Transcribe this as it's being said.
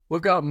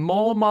We've got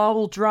more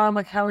Marvel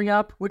drama coming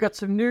up. We've got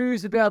some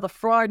news about the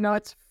Friday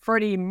Night's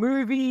Freddy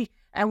movie.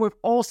 And we've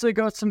also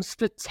got some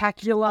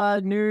spectacular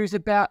news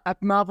about a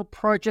Marvel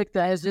project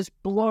that has just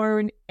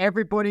blown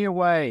everybody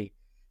away.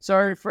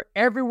 So for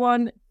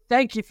everyone,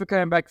 thank you for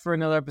coming back for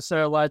another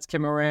episode of Lights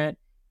Camera Rant.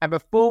 And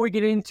before we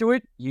get into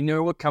it, you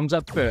know what comes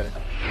up first.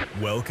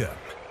 Welcome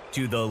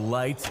to the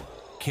Lights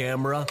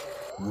Camera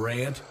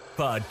Rant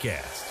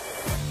Podcast.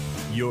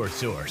 Your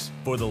source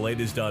for the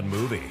latest on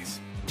movies,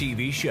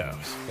 TV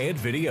shows, and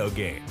video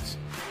games.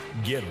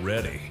 Get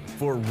ready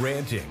for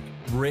ranting,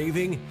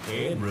 raving,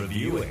 and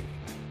reviewing.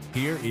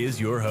 Here is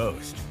your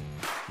host,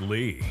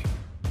 Lee.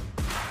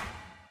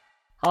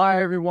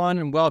 Hi everyone,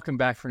 and welcome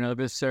back for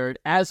another episode.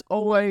 As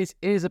always,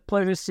 it is a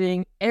pleasure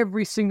seeing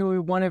every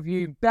single one of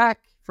you back.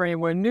 For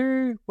anyone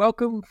new,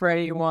 welcome. For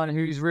anyone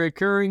who's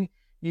recurring,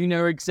 you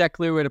know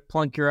exactly where to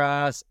plunk your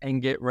ass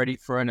and get ready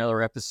for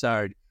another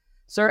episode.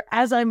 So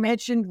as I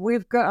mentioned,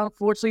 we've got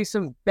unfortunately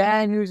some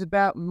bad news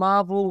about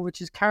Marvel,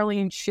 which is currently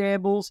in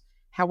shambles.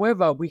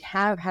 However, we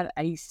have had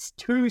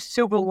two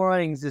silver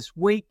linings this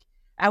week,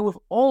 and we've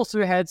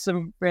also had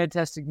some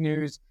fantastic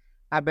news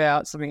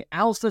about something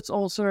else that's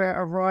also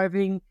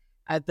arriving,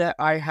 that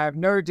I have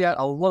no doubt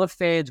a lot of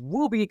fans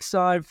will be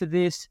excited for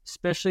this,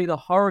 especially the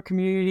horror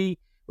community,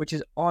 which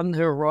is on the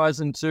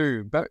horizon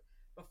too. But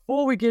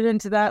before we get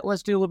into that,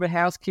 let's do a little bit of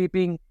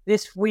housekeeping.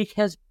 This week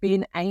has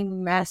been a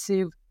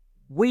massive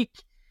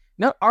week,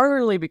 not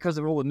only because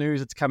of all the news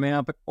that's coming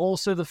out, but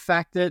also the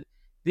fact that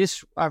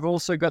I've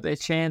also got the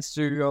chance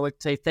to like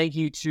to say thank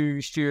you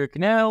to Studio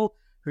Canal,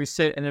 who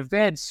said an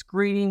event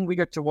screening. We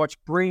got to watch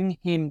Bring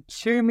Him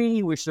To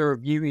Me, which the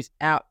review is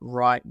out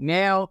right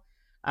now.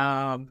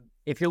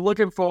 If you're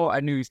looking for a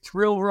new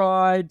thrill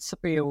ride,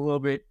 something a little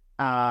bit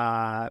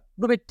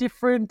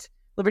different,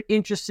 a little bit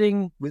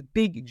interesting with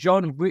big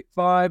John Wick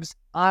vibes,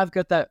 I've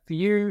got that for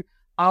you.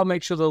 I'll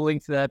make sure the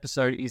link to that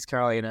episode is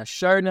currently in our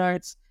show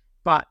notes.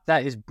 But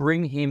that is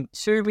Bring Him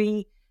To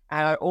Me.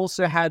 And I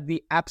also had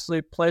the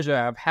absolute pleasure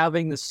of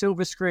having the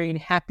Silver Screen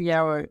Happy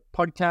Hour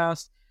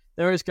podcast.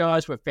 Those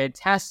guys were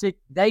fantastic.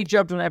 They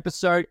jumped on an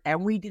episode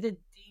and we did a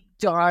deep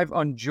dive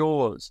on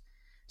Jaws.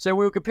 So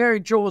we were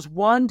comparing Jaws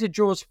 1 to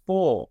Jaws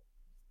 4,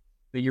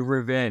 The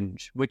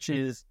Revenge, which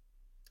is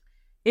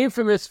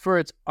infamous for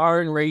its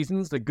own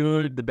reasons, the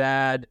good, the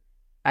bad.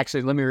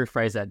 Actually, let me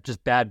rephrase that.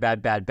 Just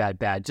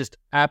bad. Just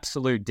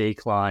absolute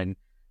decline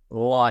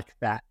like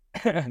that.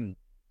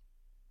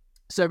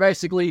 So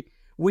basically,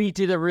 we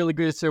did a really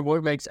good episode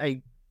what makes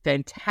a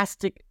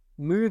fantastic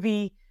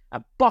movie,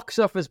 a box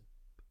office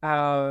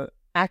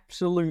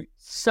absolute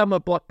summer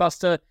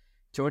blockbuster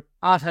to an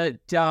utter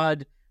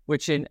dud,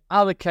 which in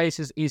other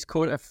cases is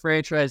called a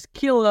franchise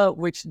killer,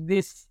 which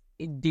this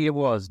indeed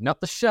was. Not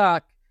the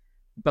shark,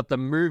 but the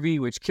movie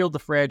which killed the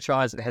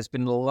franchise. It has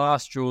been the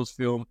last Jaws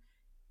film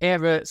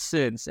ever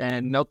since.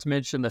 And not to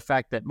mention the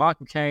fact that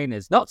Michael Caine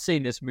has not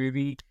seen this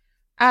movie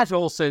at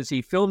all since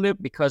he filmed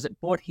it because it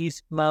bought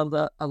his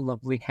mother a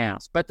lovely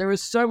house. But there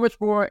is so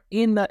much more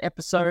in that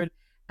episode,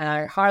 and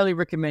I highly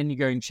recommend you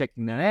going and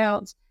checking that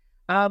out.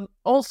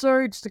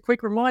 Also, just a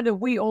quick reminder,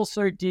 we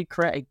also did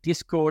create a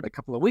Discord a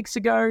couple of weeks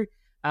ago,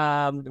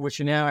 which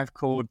we now have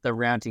called the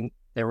Ranting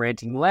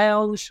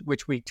Lounge,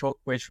 which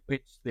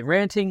the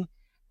ranting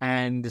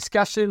and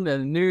discussion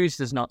and the news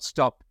does not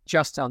stop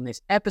just on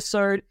this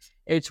episode.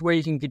 It's where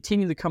you can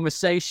continue the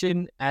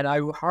conversation, and I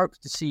hope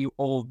to see you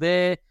all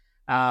there.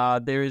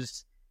 There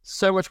is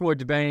so much more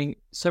debating,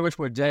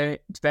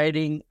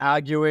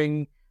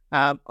 arguing,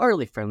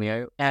 orally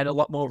friendly, and a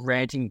lot more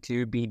ranting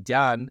to be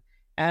done.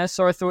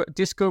 So I thought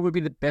Discord would be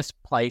the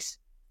best place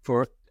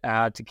for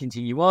to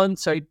continue on.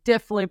 So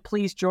definitely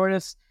please join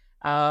us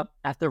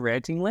at the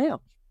Ranting Lounge.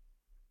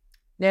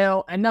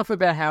 Now, enough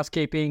about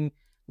housekeeping.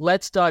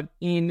 Let's dive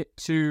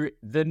into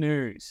the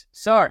news.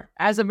 So,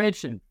 as I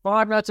mentioned,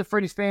 Five Nights at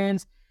Freddy's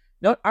fans,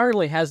 not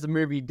only has the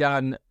movie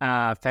done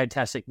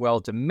fantastic well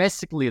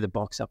domestically at the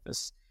box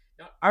office,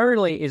 not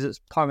only is it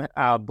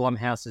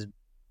Blumhouse's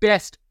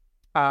best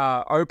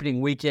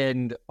opening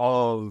weekend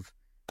of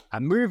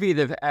a movie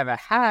they've ever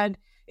had,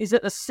 is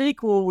that the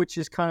sequel, which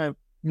is kind of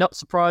not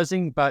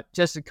surprising, but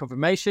just a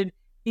confirmation,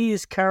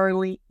 is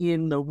currently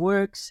in the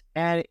works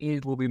and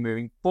it will be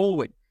moving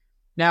forward.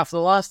 Now,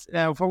 from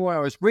what I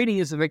was reading,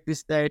 is that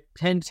they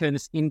tend to turn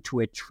this into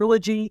a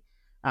trilogy,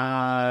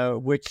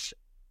 which,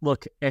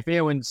 look, if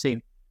anyone's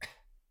seen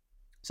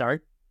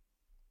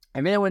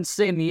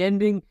the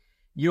ending,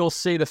 you'll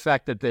see the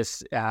fact that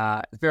this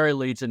very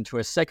leads into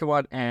a second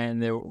one,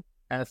 and the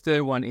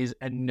third one is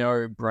a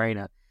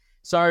no-brainer.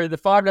 So the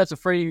Five Nights at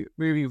Freddy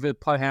movie with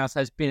Blumhouse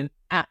has been an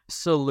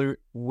absolute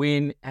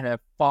win and a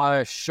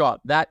fire shot.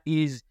 That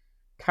is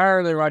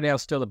currently right now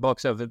still the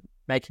box office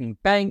making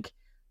bank,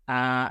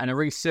 and a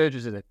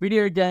resurgence of the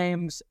video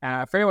games.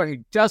 For anyone who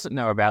doesn't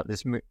know about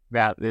this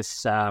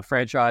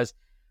franchise,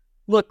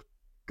 look.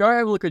 Go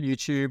have a look at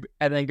YouTube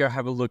and then go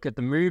have a look at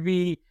the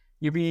movie.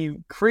 You'll be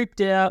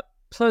creeped out,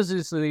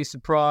 pleasantly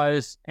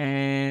surprised,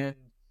 and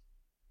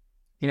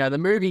the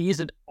movie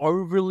isn't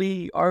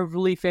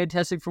overly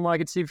fantastic from what I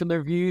can see from the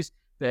reviews,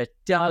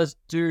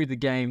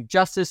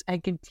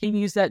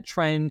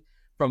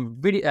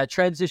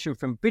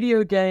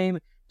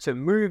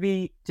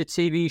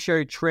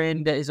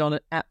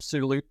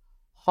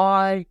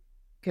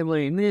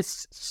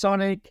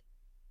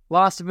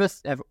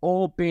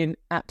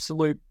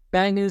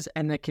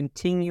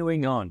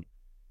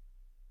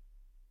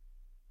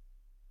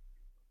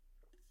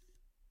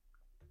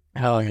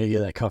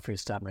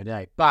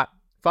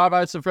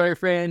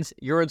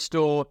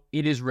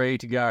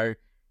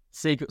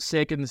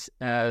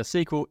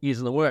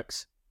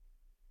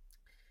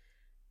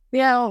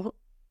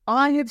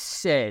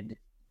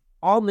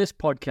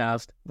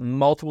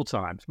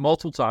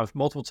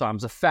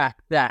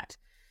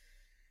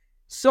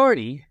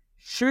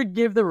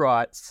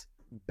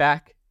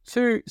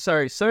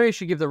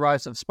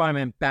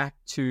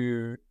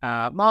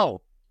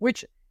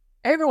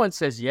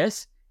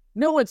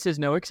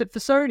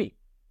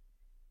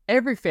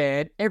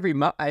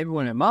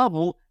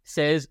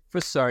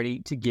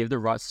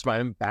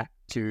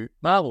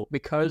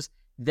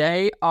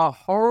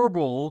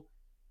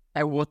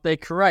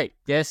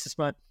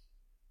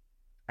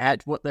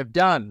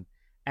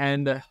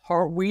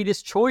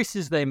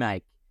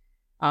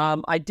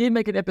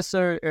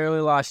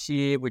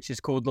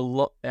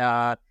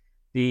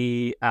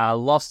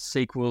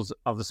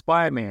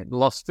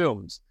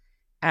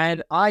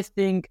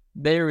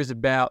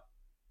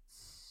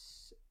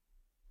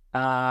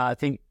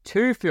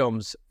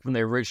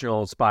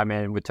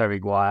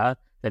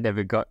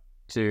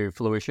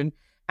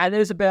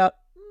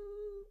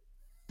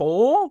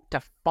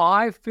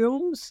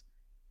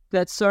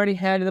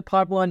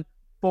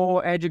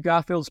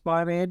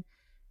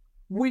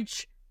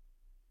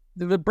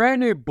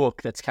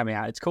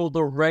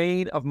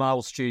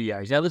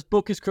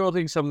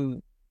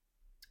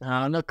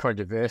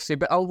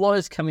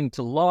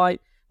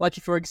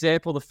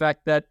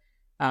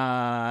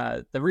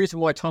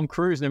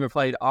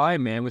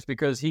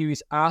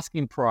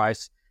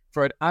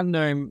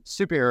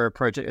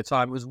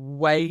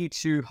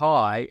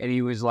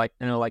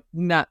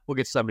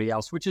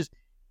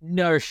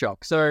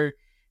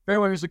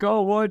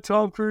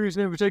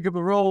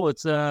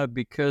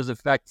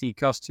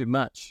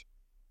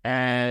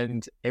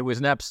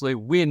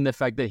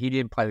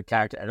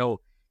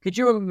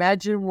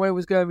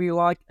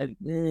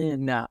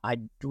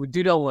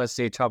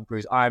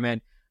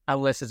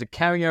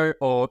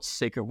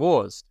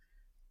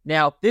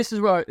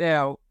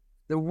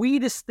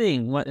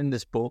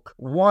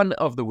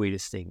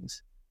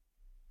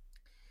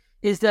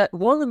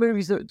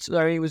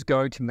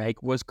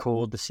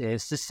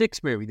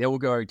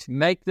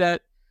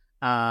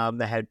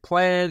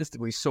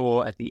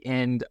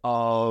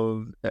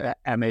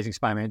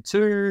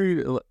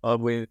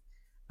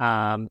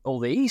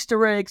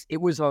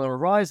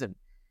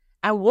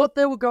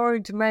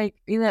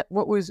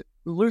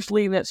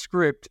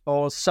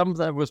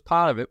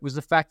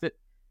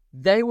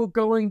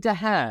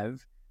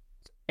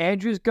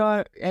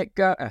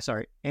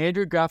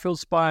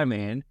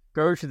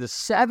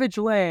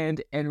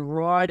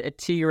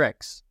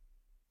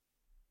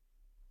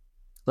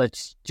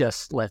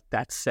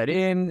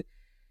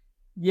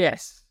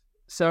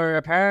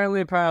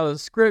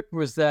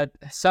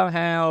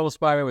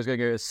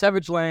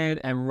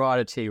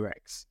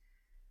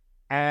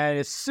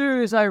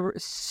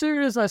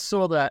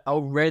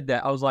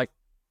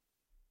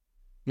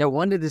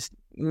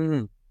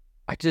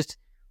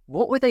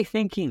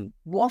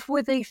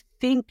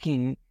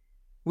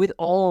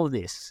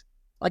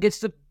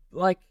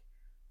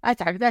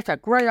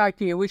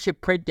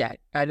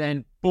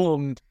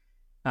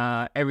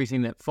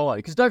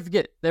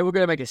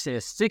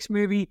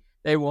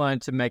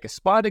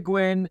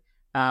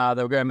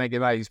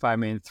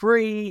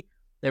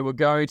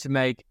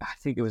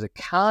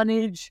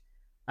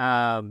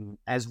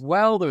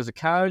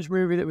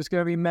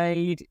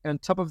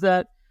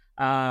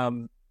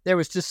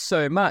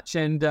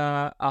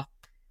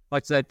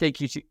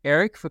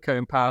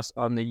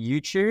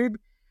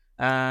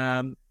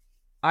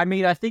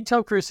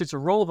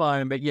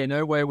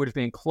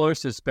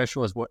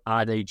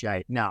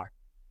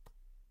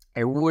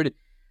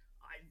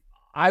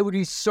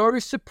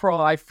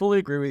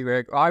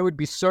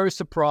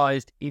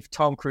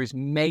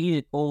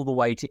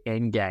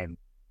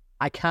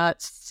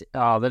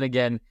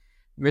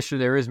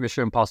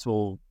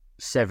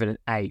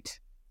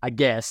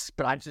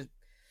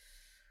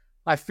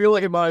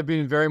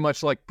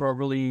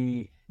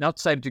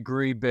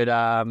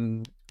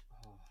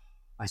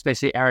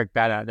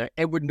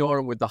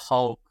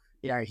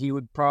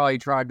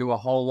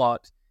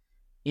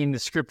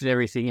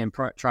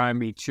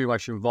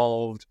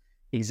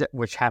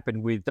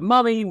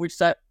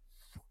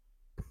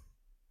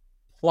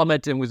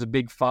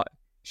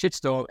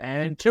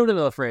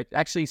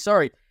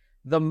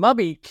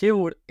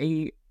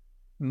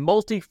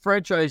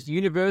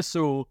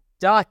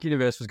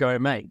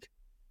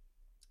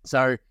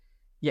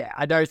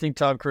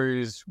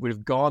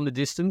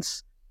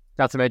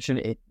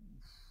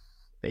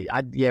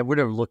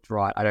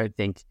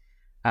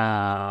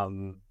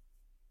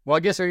 Well, I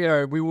guess,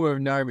 we would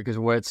have known because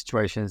of word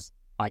situations.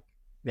 Like,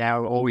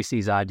 now all we see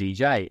is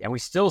RDJ, and we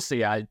still see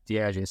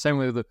RDJ. Same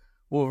with the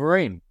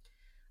Wolverine.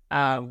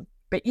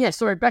 But yeah,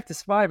 sorry, back to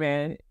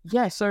Spider-Man.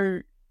 Yeah, so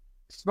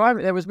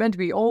Spider-Man, there was meant to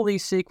be all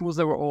these sequels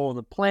that were all on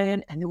the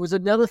plan, and there was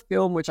another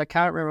film, which I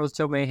can't remember off the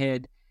top of my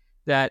head,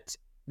 that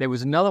there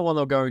was another one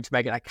they were going to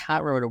make, and I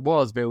can't remember what it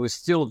was, but it was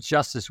still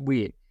just as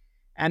weird.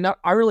 And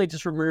I really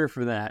just removed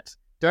from that.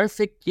 Don't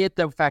forget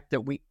the fact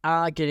that we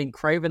are getting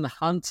Kraven the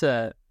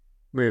Hunter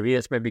movie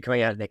that's going to be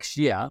coming out next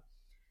year.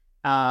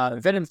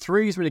 Venom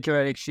 3 is going to come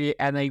out next year,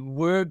 and they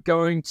were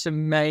going to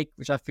make,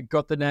 which I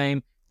forgot the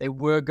name, they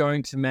were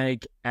going to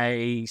make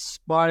a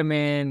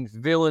Spider-Man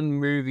villain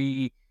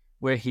movie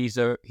where he's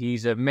a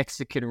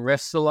Mexican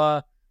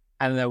wrestler,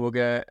 and they will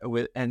go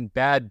with, and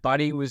Bad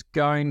Buddy was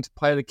going to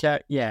play the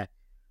cat. Yeah,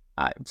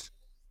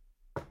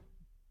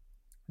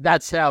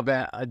 that's how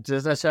bad.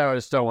 That's how I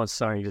just don't want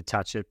Sony to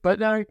touch it. But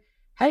no,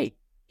 hey,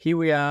 here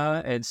we are,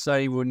 and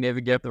Sony will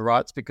never get the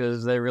rights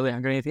because they really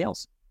haven't got anything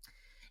else.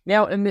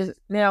 Now,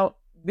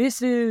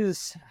 this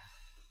is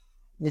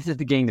the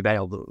beginning of the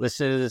battle. This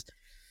is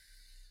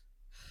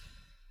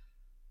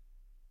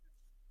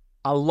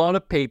a lot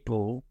of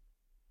people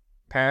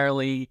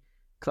apparently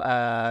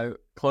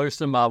close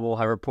to Marvel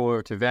have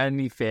reported to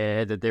Vanity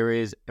Fair that there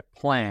is a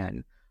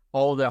plan,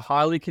 or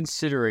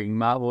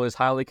Marvel is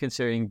highly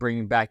considering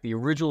bringing back the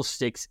original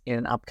Six in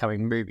an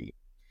upcoming movie.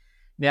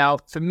 Now,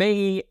 for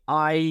me,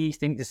 I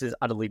think this is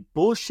utterly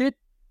bullshit.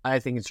 I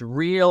think it's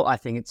real. I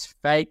think it's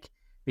fake,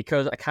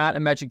 because I can't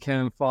imagine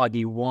Kevin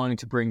Feige wanting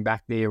to bring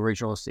back the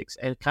original Six.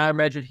 I can't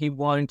imagine he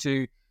wanting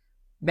to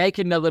make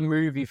another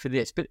movie for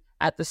this. But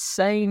at the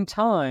same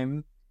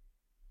time,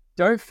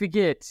 don't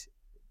forget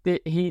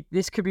that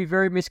this could be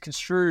very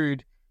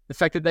misconstrued. The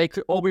fact that they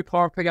could all be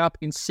popping up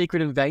in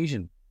Secret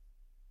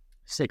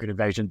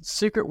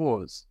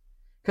Wars.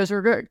 Because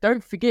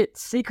don't forget,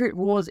 Secret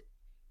Wars,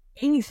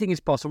 anything is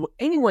possible.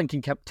 Anyone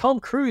can come. Tom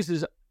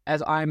Cruise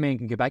as Iron Man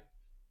can come back.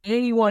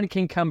 Anyone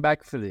can come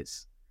back for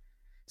this.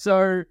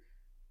 So,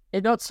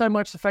 it's not so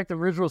much the fact that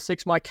original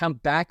Six might come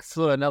back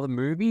for another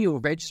movie or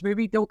Avengers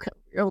movie. They'll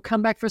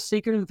come back for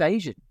Secret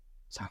Invasion.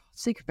 So,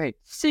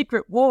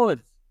 Secret Wars.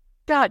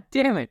 God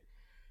damn it.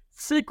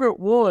 Secret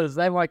Wars,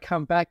 they might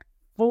come back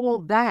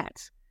for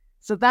that.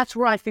 So that's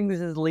where I think this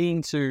is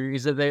leading to,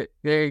 is that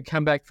they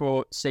come back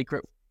for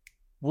Secret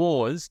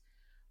Wars.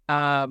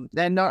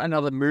 They're not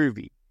another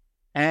movie.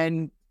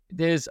 And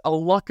there's a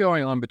lot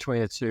going on between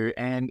the two,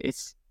 and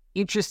it's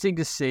interesting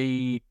to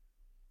see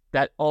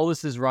that all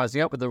this is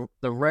rising up with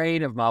the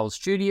reign of Marvel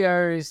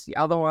Studios, the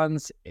other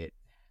ones.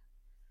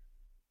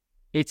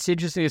 It's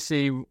interesting to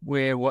see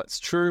what's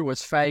true,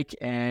 what's fake,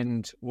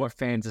 and what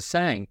fans are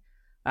saying.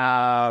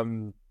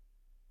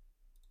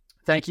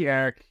 Thank you,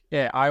 Eric.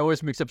 Yeah, I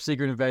always mix up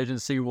Secret Invasion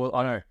and Secret Wars.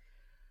 I know.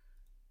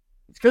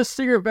 It's because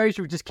Secret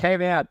Invasion just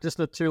came out just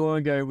not too long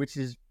ago, which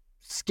is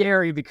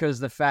scary because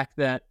the fact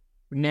that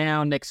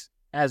now,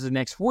 as of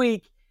next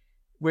week,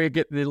 we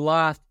get the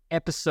last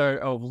episode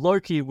of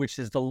Loki, which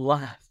is the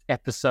last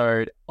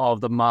episode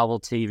of the Marvel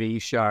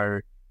TV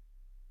show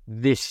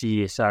this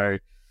year. So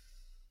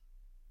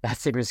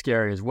that's even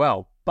scary as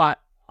well. But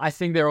I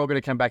think they're all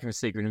going to come back for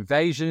Secret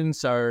Invasion.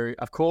 So,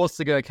 of course,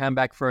 they're going to come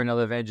back for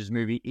another Avengers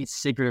movie. It's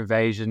Secret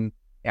Invasion.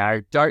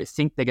 I don't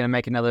think they're going to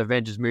make another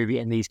Avengers movie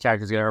and these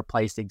characters are going to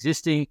replace the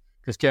existing,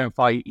 because Kevin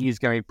Feige is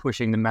going to be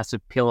pushing the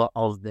massive pillar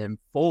of them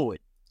forward.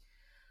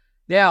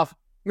 Now,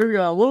 moving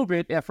on a little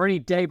bit, for any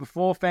Day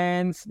Before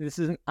fans, this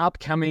is an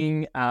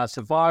upcoming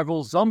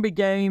survival zombie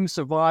game.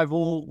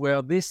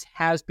 Well, this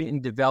has been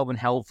in development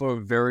hell for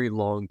a very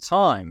long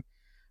time.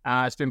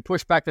 It's been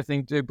pushed back, I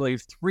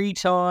believe, 3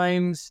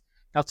 times.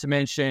 Not to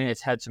mention,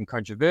 it's had some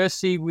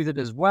controversy with it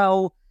as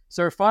well.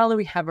 So finally,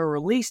 we have a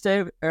release date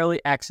of early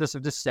access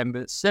of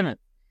December 7th.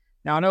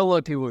 Now, I know a lot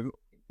of people,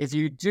 if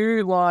you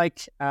do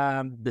like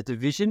The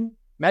Division,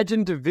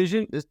 imagine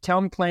Division, the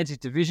Tom Clancy's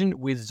Division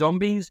with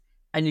zombies,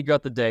 and you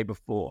got The Day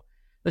Before.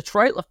 The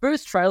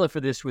first trailer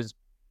for this was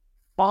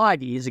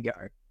 5 years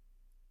ago.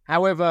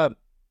 However,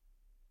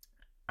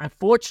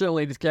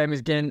 unfortunately, this game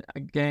is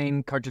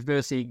again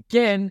controversy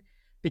again,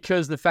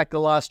 because the fact the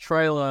last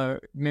trailer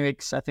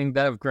mimics, I think,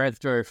 that of Grand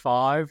Theft Auto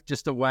 5,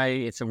 just the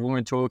way it's a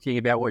woman talking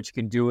about what you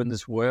can do in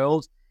this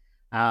world.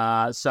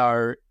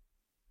 So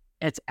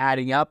it's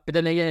adding up. But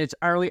then again, it's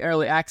early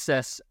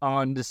access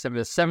on December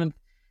 7th,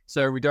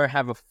 so we don't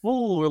have a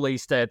full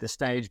release date at this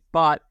stage,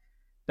 but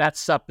that's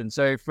something.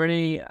 So for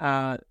any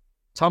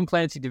Tom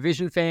Clancy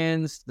Division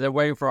fans that are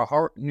waiting for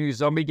a new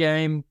zombie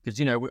game, because,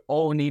 we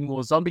all need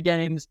more zombie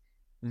games,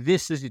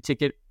 this is your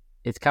ticket.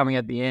 It's coming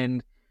at the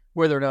end.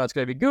 Whether or not it's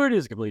going to be good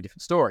is a completely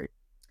different story.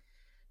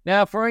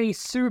 Now, for any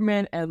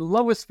Superman and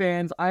Lois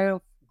fans, I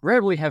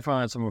regrettably have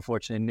found some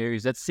unfortunate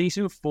news that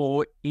Season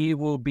 4, it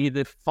will be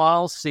the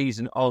final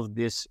season of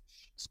this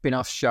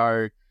spin-off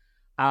show.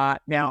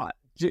 Now,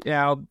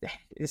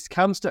 this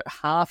comes to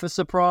half a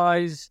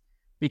surprise,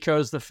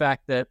 because the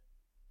fact that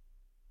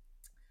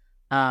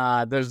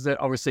there's that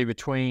obviously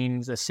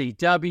between the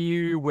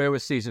CW, where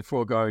was Season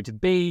 4 going to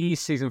be?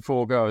 Season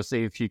 4 goes,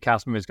 see a few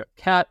cast members got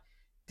cut.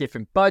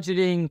 different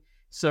budgeting.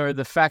 So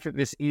the fact that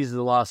this is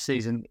the last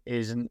season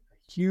is a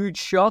huge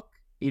shock.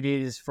 It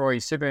is for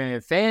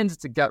Superman fans.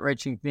 It's a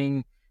gut-wrenching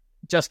thing.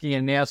 Just getting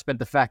announced, but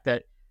the fact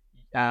that,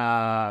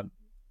 a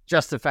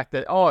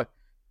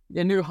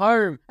new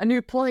home, a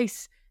new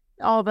place.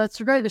 Oh, that's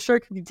great. The show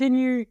can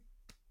continue.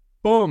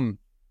 Boom.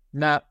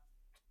 Nah.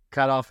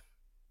 Cut off.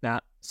 Nah.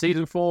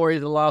 Season 4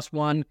 is the last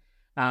one.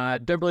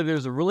 Don't believe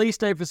there's a release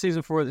date for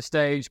season 4 at this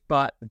stage,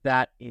 but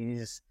that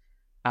is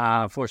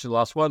unfortunately the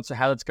last one. So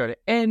how that's going to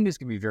end is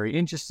going to be very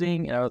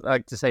interesting. And I would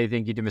like to say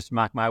thank you to Mr.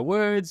 Mark My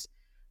Words.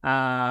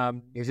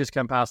 He's just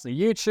come past the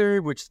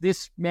YouTube, which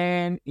this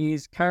man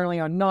is currently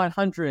on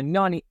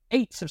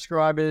 998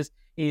 subscribers.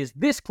 He is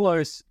this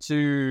close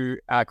to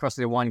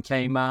crossing the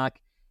 1K mark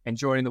and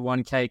joining the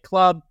 1K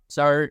club.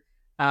 So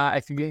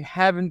if you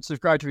haven't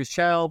subscribed to his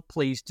channel,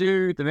 please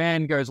do. The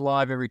man goes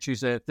live every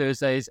Tuesday and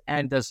Thursdays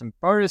and does some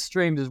bonus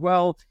streams as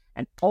well,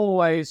 and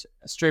always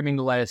streaming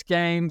the latest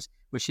games,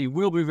 which he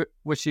will be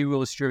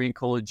streaming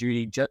Call of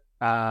Duty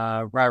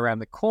right around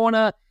the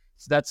corner.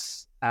 So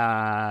that's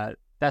right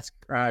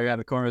around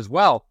the corner as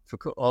well for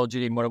Call of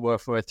Duty Modern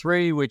Warfare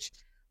 3, which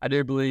I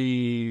do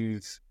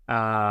believe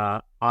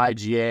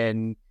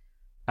IGN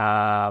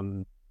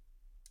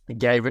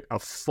gave it a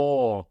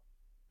 4.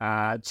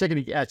 Check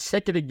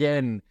it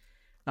again.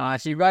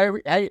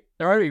 They're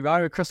already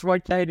right across the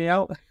 1K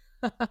now.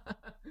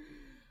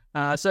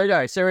 I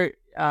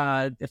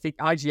think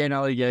IGN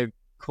only gave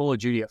Call of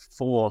Duty a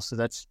 4, so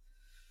that's,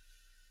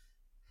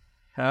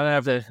 I don't know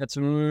if that's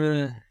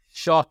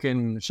shock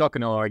and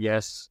awe, I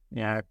guess.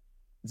 Yeah,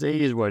 it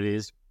is what it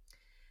is.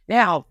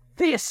 Now,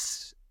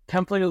 this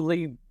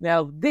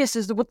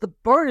is what the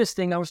bonus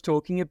thing I was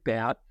talking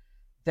about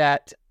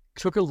that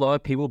took a lot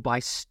of people by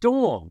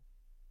storm.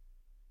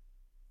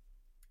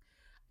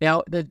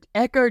 Now, the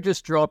Echo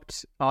just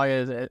dropped,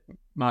 mark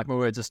my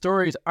words, the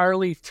story is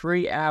only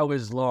 3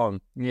 hours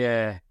long.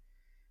 Yeah.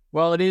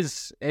 Well, it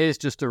is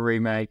just a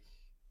remake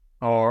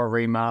or a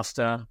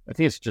remaster. I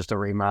think it's just a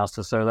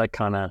remaster, so that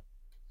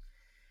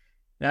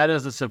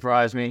doesn't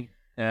surprise me.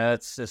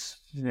 It's just,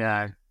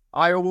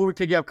 I will be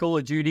picking up Call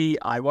of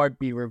Duty. I won't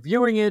be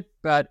reviewing it,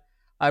 but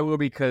I will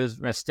because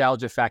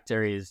nostalgia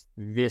factor is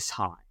this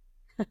high.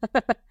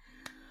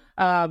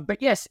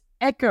 But yes,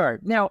 Echo.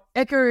 Now,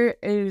 Echo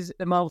is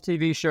a Marvel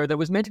TV show that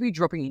was meant to be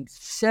dropping in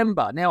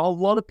December. Now, a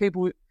lot of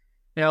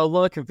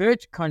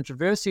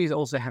controversies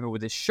also happened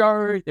with this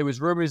show. There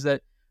was rumors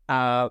that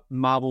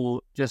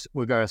Marvel just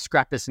were going to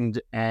scrap this and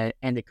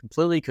end it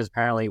completely because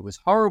apparently it was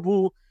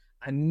horrible.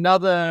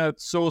 Another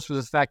source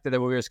was the fact that they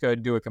were just going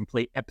to do a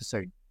complete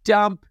episode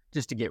dump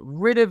just to get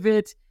rid of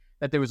it,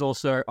 that there was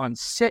also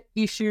on-set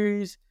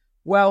issues.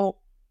 Well,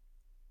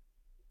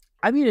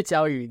 I'm here to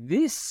tell you,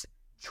 this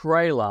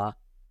trailer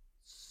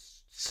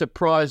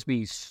surprised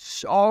me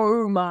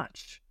so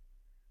much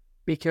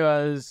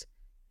because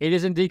it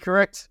is indeed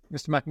correct,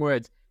 Mr.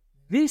 McWords.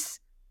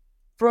 This,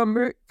 for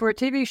a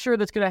TV show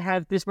that's going to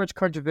have this much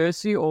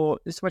controversy or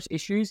this much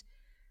issues,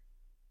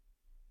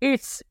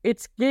 it's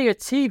getting a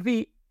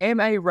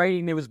TVMA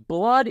rating. There was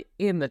blood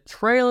in the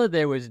trailer.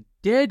 There was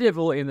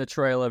Daredevil in the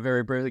trailer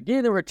very briefly.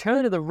 Again, the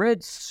return of the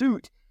red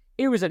suit.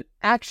 It was an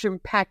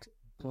action-packed,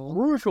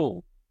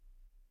 brutal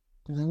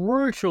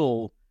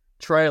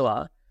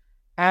trailer.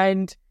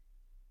 And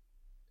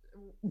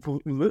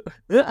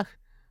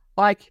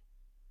like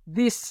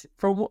this,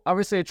 from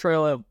obviously a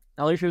trailer,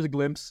 at least it was a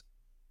glimpse,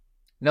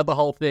 not the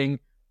whole thing,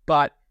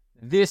 but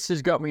this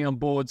has got me on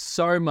board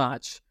so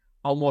much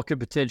on what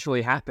could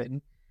potentially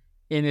happen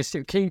in this.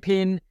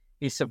 Kingpin,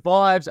 he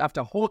survives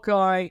after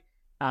Hawkeye.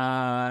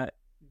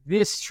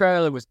 This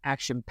trailer was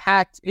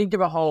action-packed. It didn't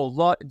give a whole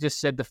lot. It just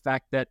said the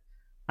fact that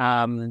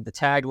the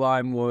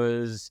tagline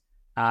was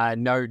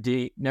no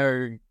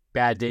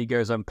bad deed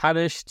goes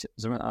unpunished.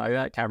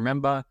 I can't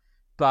remember.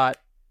 But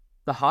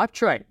the hype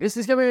train. This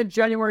is coming in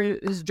January.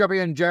 This is dropping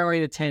on January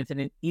the 10th,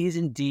 and it is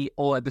indeed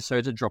all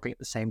episodes are dropping at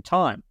the same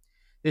time.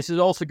 This is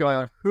also going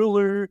on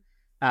Hulu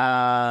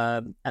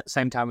at the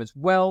same time as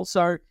well.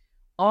 So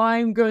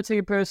I'm going to take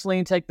it personally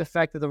and take the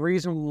fact that the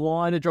reason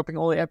why they're dropping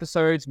all the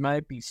episodes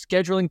might be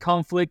scheduling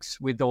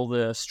conflicts with all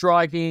the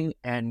striking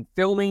and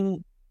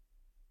filming,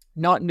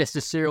 not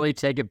necessarily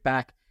take it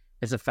back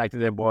as the fact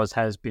that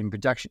has been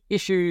production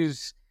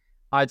issues.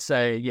 I'd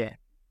say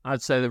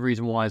the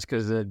reason why is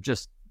because they're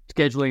just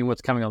scheduling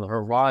what's coming on the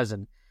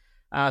horizon.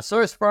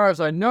 So as far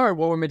as I know,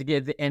 what we're meant to get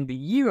at the end of the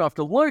year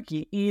after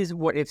Loki is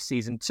What If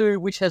Season 2,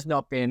 which has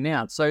not been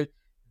announced. So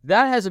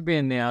that hasn't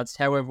been announced.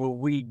 However,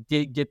 we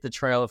did get the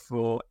trailer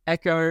for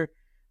Echo.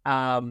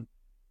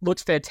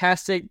 Looks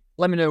fantastic.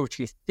 Let me know what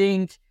you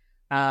think.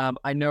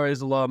 I know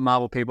there's a lot of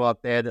Marvel people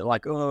out there that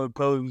like, oh,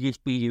 probably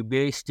just be your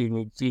best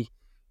and it's going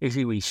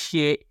to be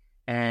shit.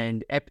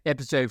 And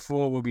episode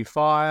 4 will be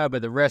fire,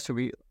 but the rest will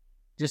be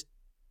just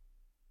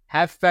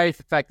have faith.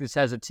 The fact this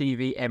has a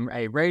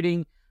TVMA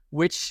rating,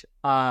 which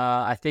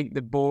I think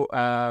the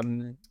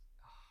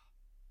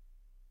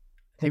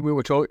we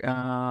were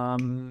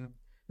talking.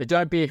 The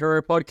Don't Be a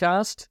Hero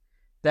podcast.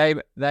 They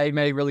made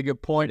a really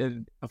good point.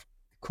 And of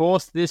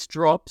course, this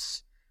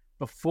drops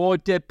before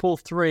Deadpool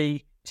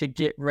 3 to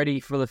get ready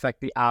for the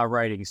fact the R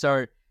rating.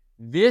 So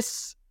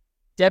this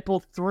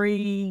Deadpool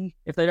 3,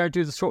 if they don't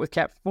do the short with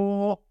Cap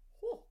 4,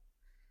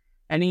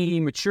 any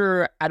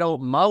mature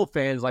adult Marvel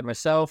fans like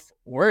myself,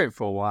 we're in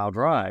for a wild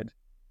ride.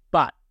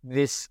 But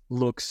this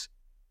looks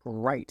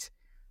great.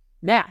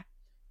 Now,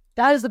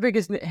 that is the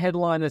biggest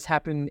headline that's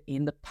happened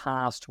in the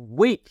past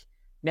week.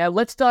 Now,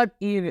 let's dive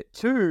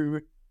into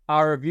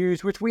our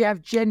reviews, which we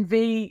have Gen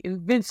V,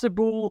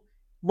 Invincible,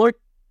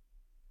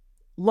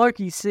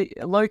 Loki.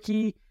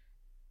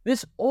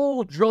 This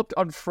all dropped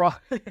on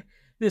Friday.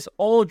 This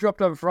all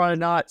dropped on Friday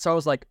night. So I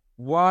was like,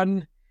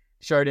 1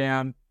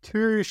 showdown,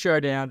 2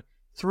 showdown,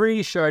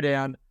 3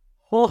 showdown.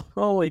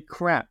 Holy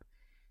crap.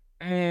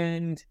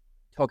 And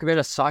talk about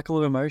a cycle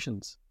of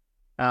emotions.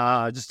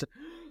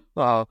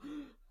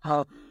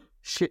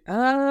 Shit.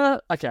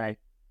 Okay.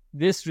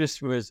 This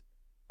just was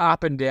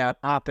up and down,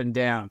 up and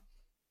down.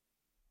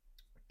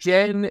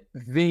 Gen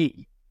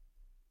V.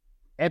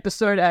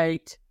 Episode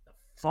 8. The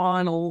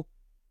final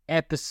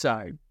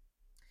episode.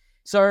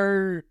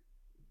 So,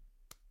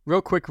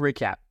 real quick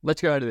recap.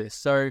 Let's go to this.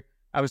 So,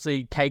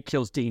 obviously, Kate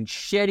kills Dean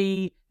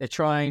Shetty. They're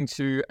trying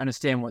to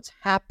understand what's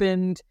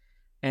happened.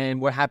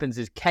 And what happens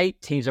is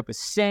Kate teams up with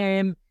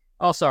Sam.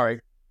 Oh, sorry.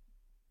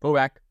 Pull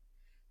back.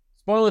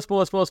 Spoilers.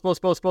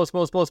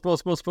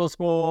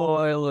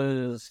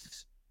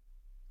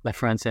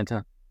 Left, right, and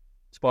center.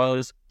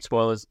 Spoilers.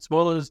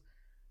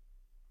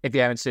 If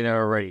you haven't seen it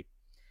already.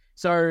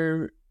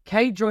 So,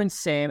 Kate joins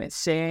Sam, and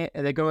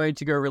they're going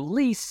to go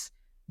release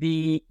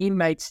the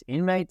inmates.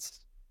 Yeah.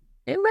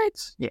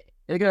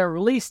 They're going to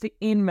release the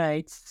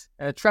inmates,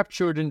 trapped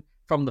children,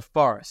 from the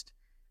forest.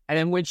 And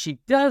then when she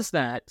does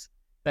that,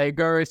 they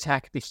go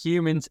attack the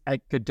humans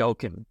at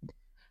Godolkin.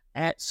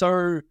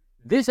 So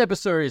this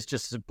episode is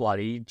just as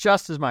bloody,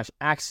 just as much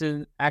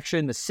action. The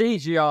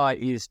CGI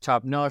is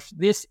top-notch.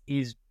 This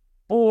is,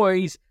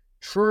 boys,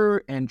 true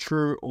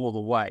all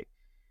the way.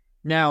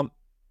 Now,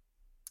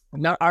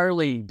 not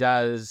only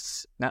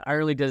does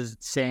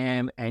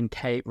Sam and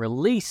Kate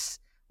release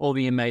all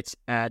the inmates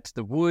at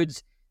the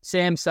woods,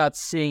 Sam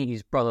starts seeing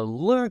his brother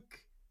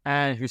Luke,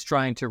 who's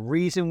trying to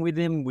reason with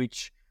him,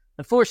 which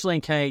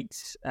unfortunately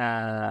Kate,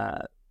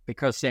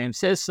 because Sam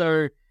says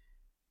so,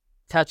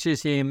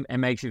 touches him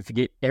and makes him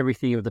forget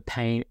everything of the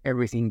pain,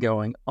 everything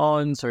going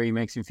on. So he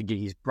makes him forget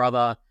his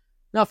brother.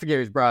 Not forget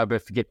his brother,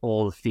 but forget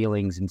all the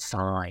feelings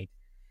inside.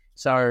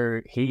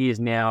 So he is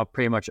now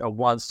pretty much a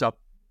one-stop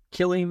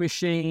killing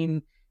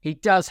machine. He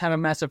does have a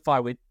massive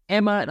fight with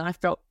Emma, and I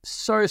felt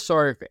so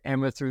sorry for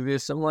Emma through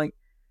this. I'm like,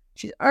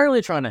 she's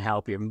only trying to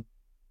help him.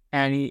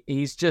 And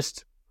he's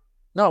just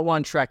not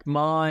one-track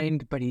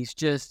mind, but he's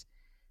just...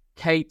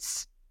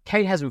 Kate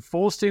hasn't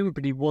forced him,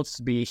 but he wants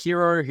to be a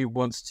hero. He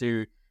wants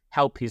to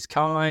help his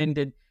kind.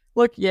 And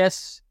look,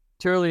 yes,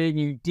 Turley,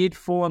 you did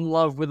fall in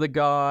love with a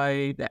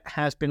guy that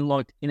has been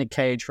locked in a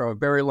cage for a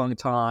very long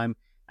time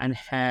and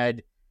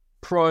had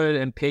prodded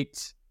and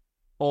picked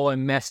all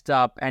messed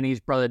up, and his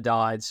brother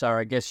died. So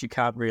I guess you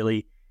can't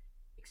really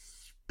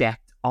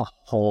expect a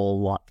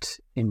whole lot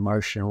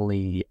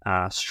emotionally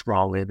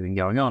strong with everything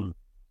going on.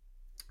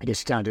 I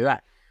guess you can't do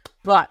that.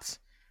 But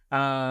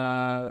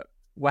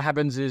what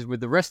happens is with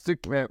the rest of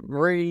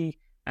Marie,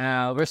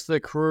 the rest of the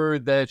crew,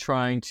 they're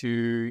trying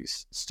to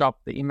stop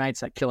the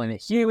inmates that killing the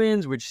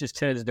humans, which just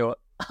turns into an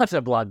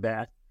utter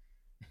bloodbath.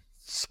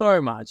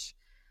 So much.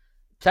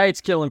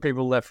 Kate's killing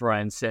people left, right,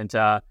 and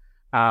center.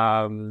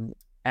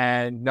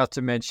 And not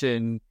to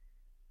mention,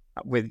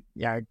 with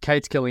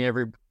Kate's killing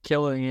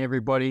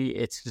everybody,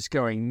 it's just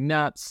going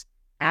nuts.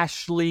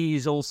 Ashley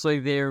is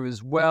also there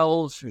as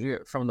well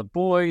from the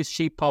boys.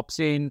 She pops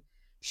in.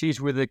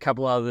 She's with a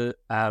couple other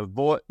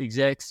Vought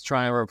execs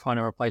trying to find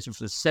a replacement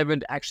for the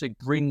 7 to actually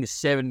bring the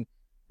 7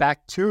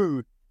 back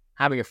to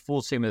having a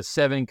full team of the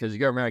 7, because you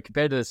got to remember,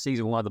 compared to the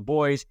season 1 of the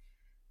boys,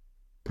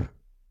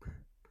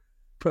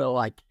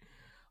 but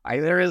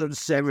there isn't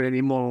 7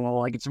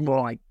 anymore. Like, it's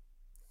more like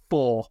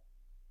 4.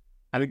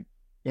 I think,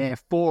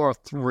 4 or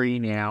 3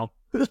 now.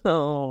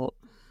 Because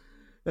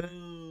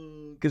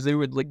they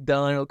would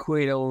die or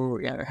quit, or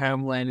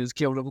Homelander's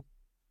killed them.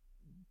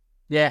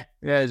 Yeah,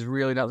 it's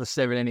really not the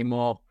 7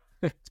 anymore.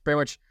 It's pretty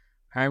much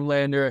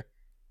Homelander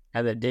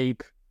and the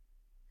Deep.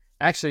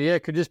 Actually,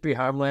 it could just be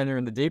Homelander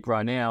and the Deep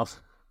right now. So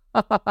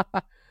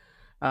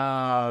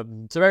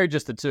maybe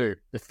just the 2.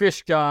 The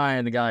fish guy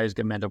and the guy who's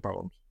got mental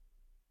problems.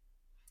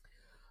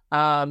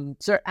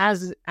 So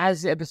as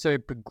the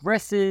episode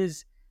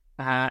progresses,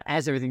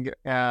 as everything,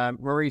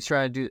 Marie's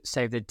trying to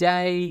save the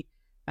day.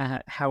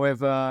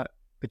 However,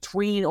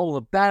 between all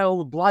the battle,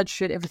 the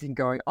bloodshed, everything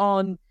going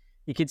on,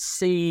 you can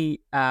see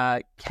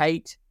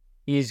Kate's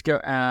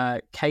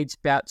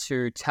about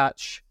to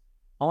touch.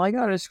 Oh my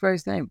god, I just forgot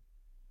his name.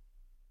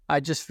 I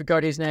just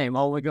forgot his name.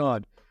 Oh my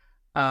god,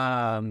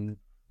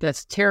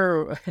 that's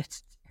terrible.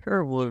 It's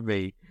terrible of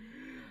me.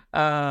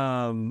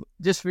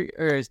 Just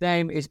his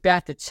name is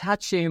about to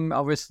touch him,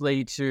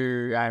 obviously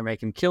to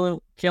make him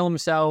kill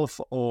himself,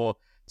 or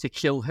to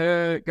kill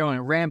her, go on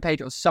a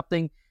rampage or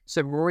something.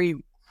 So Marie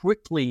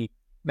quickly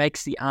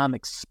makes the arm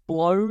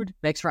explode,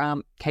 makes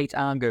Kate's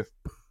arm go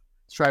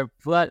straight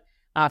flat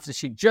after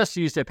she just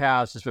used her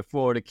powers just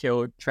before to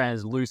kill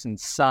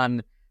Translucent's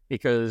son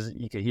because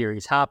you could hear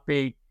his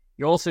heartbeat.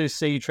 You also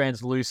see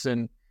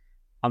Translucent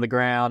on the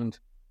ground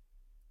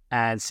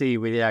and see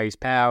without his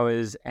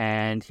powers,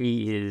 and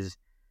he is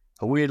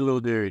a weird little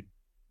dude.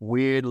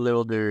 But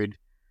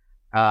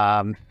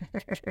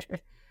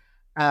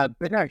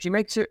no, she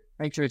makes her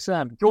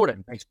son,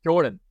 Jordan.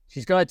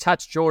 She's going to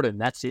touch Jordan.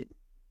 That's it.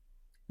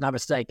 No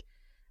mistake.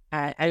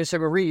 And so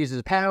Marie uses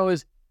her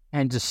powers,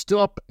 and to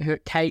stop her,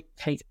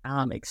 Kate's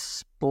arm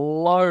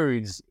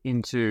explodes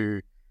into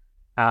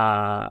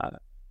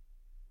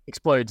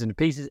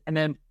pieces. And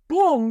then,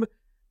 boom,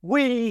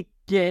 we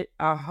get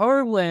a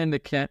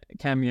Homelander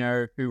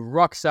cameo who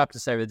rocks up to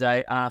save the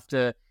day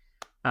after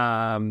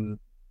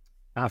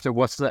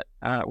what's that?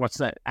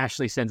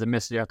 Ashley sends a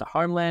message out to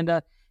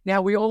Homelander.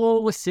 Now we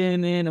all were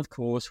sitting in, of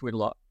course we're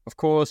like,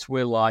 oh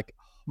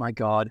my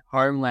God,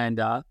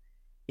 Homelander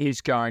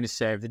is going to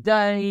save the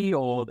day,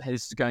 or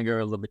this is going to go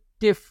a little bit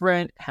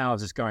different. How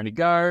is this going to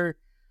go?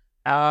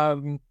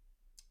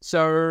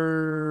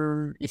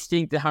 So you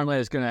think the Homelander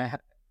is going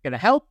to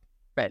help,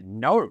 but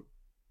no.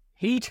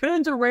 He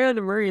turns around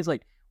to Marie and is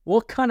like,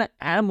 "What kind of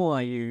animal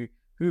are you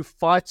who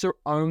fights their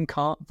own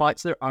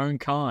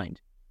kind?"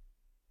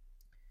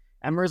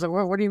 And Marie's like,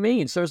 "Well, what do you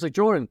mean?" So it's like,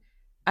 Jordan.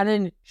 And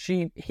then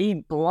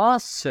he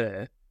blasts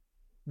her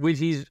with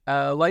his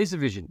laser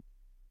vision.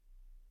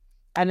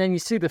 And then you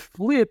see the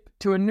flip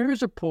to a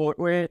news report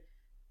where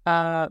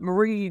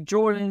Marie,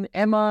 Jordan,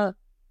 Emma,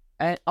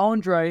 and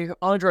Andre,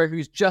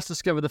 who's just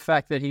discovered the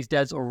fact that his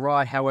dad's all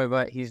right.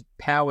 However, his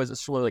powers are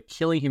slowly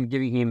killing him,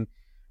 giving him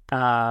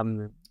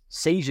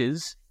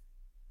seizures,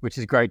 which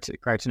is great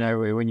to know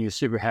when you're a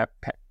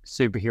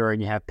superhero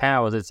and you have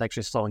powers, it's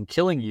actually slowly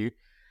killing you.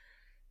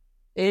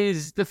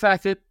 Is the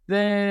fact that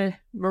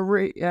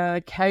Marie,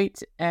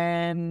 Kate,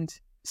 and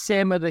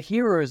Sam are the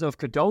heroes of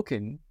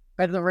Godolkin,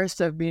 but the rest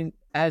have been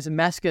as a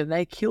massacre.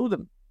 They killed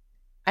them,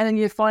 and then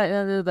you find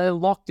out that they're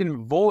locked in a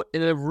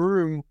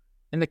room,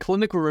 in the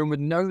clinical room with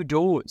no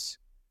doors.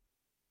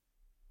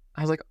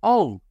 I was like,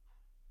 "Oh,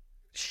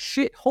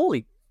 shit!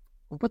 Holy,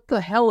 what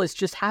the hell has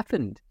just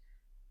happened?"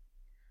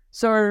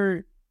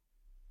 So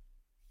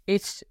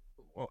this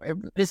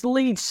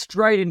leads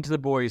straight into The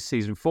Boys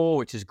season 4,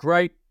 which is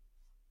great.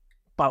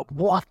 But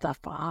what the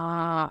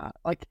fuck?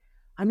 Like,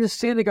 I'm just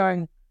sitting there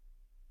going,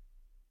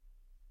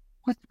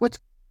 what's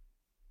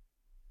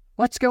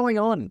going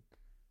on?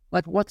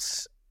 Like, why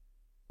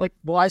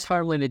is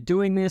Homelander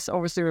doing this?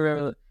 Obviously,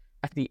 remember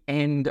at the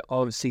end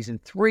of season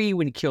 3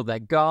 when he killed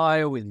that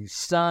guy with his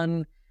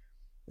son,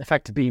 the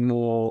fact to be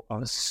more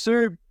of a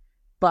soup,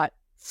 but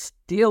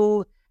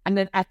still. And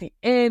then at the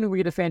end, we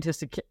get a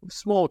fantastic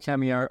small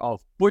cameo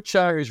of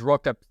Butcher, who's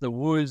rocked up to the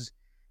woods,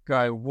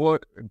 going,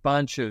 "What a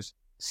bunch of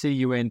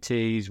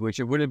CUNTs," which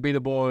it wouldn't be The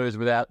Boys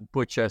without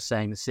Butcher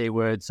saying the C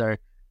word. So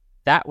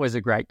that was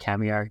a great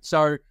cameo.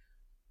 So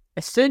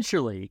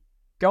essentially,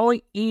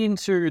 going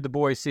into The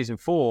Boys season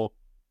 4,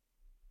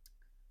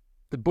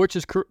 the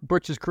Butcher's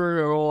crew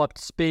are all up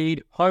to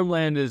speed.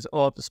 Homelander's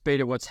all up to speed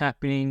at what's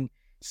happening.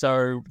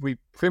 So we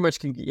pretty much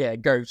can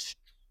go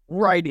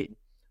straight in.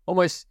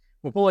 Almost,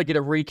 we'll probably get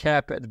a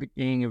recap at the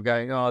beginning of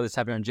going, "Oh, this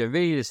happened on Gen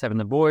V, this happened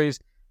on The Boys."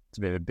 It's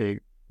a bit of a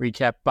big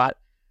recap, but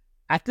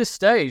at this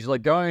stage,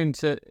 like going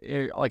to,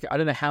 like, I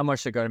don't know how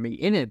much they're going to be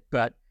in it,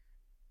 but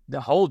the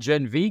whole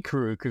Gen V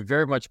crew could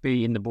very much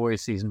be in The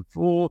Boys season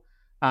 4.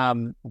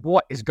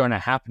 What is going to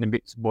happen in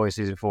The Boys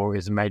season 4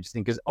 is a major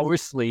thing, because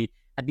obviously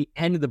at the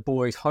end of The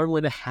Boys,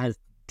 Homelander has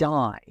to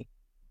die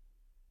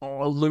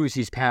or lose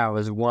his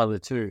powers, one of the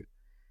two.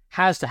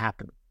 Has to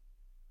happen.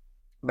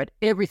 But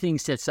everything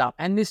sets up,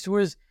 and this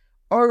was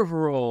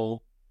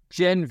overall,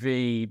 Gen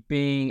V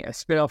being a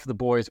spin-off of The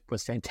Boys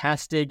was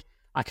fantastic.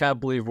 I can't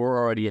believe we're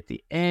already at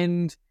the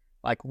end.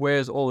 Like,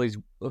 where's like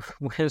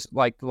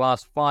the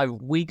last 5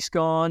 weeks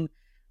gone?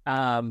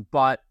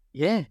 But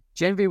yeah,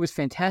 Gen V was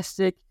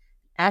fantastic.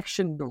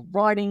 Action, the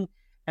writing,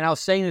 and I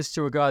was saying this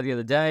to a guy the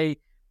other day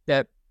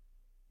that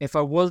if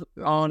I was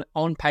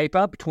on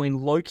paper between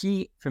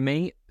Loki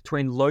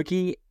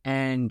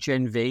and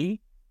Gen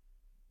V,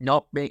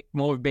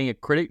 more being a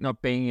critic,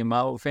 not being a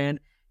Marvel fan,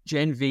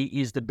 Gen V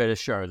is the better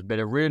show, the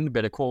better written, the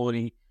better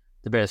quality,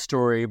 the better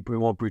story,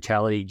 more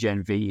brutality.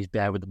 Gen V is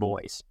bad with The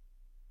Boys.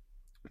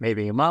 Me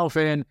being a Marvel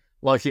fan,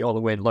 Loki all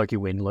the win, Loki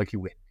win.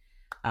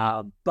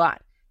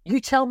 But you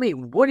tell me,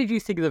 what did you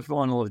think of the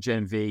final of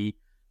Gen V?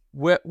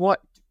 What do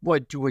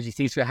you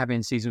think is going to happen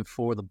in season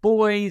 4 of The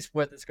Boys?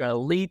 What it's going to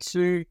lead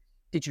to?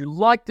 Did you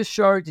like the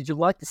show? Did you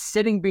like the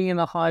setting being in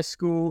the high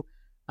school?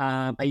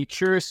 Are you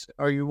curious,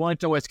 or you want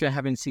to know what's going to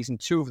happen in season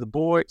 2 of The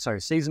Boys? Sorry,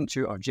 season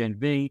 2 of Gen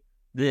V,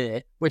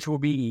 which will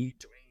be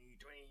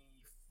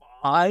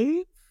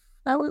 2025.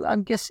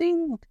 I'm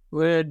guessing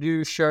we'll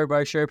do show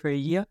by show per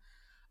year.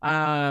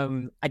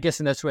 I guess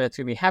that's where it's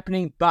going to be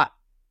happening. But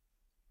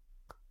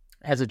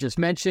as I just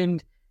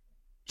mentioned,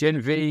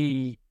 Gen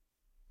V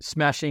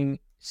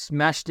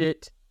smashed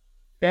it,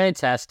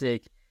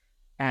 fantastic.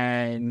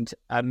 and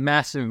a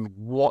massive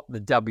what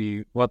the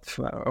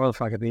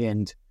fuck at the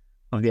end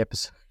of the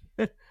episode.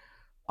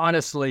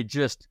 Honestly,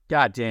 just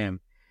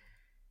goddamn.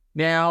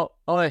 Now,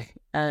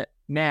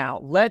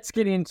 let's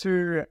get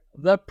into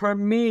the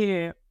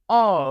premiere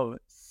of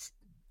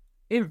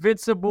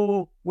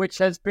Invincible, which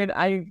has been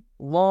a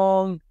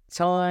long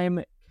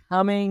time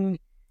coming.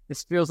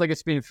 This feels like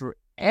it's been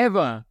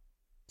forever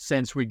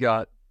since we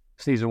got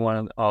season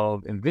 1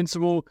 of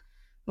Invincible.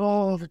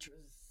 Oh, it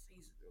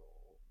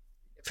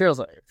feels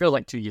like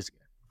 2 years ago.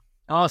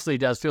 Honestly, it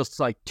does. Feels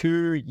like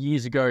 2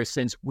 years ago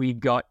since we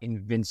got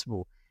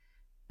Invincible.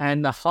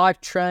 And the hype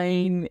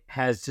train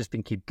has just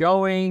been keep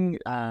going.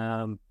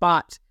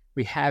 But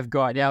we have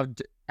got, now,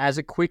 as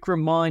a quick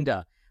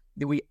reminder,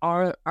 that we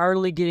are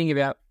only getting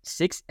about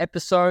 6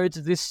 episodes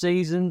of this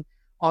season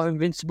of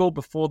Invincible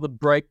before the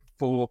break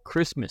for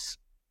Christmas.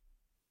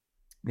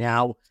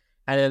 Now,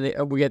 and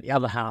then we get the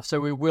other half. So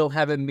we will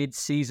have a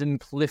mid-season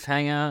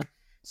cliffhanger.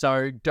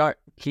 So don't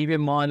keep in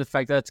mind the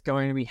fact that it's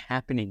going to be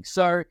happening.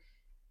 So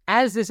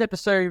as this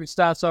episode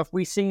starts off,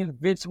 we see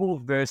Invincible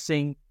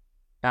versus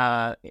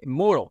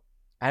Immortal.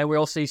 And we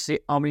also see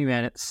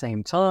Omni-Man at the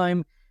same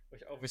time,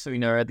 which obviously we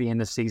know at the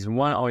end of season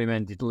 1,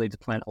 Omni-Man did leave the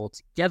planet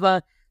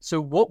altogether.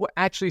 So what we're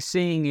actually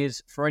seeing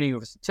is, for any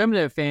of us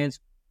Terminator fans,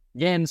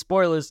 again,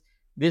 spoilers,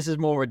 this is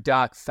more a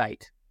dark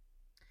fate.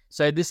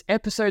 So this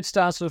episode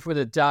starts off with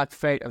a dark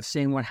fate of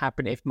seeing what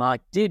happened if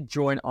Mark did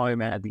join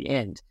Omni-Man at the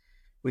end.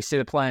 We see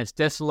the planet's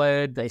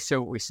desolated.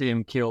 We see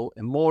him kill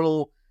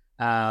Immortal.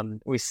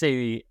 We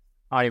see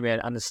Omni-Man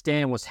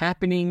understand what's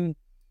happening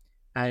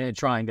and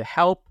trying to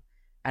help.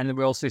 And then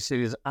we also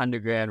see this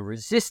underground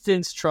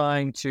resistance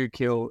trying to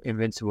kill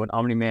Invincible and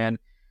Omni-Man.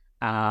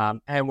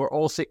 And we're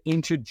also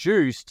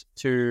introduced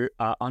to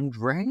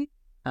Andrea,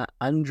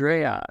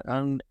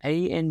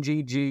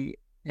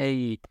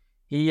 A-N-G-G-A.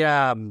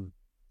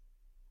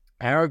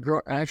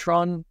 Aragorn. I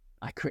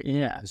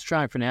was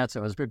trying to pronounce it.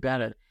 I was a bit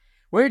bad at it.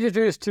 We're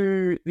introduced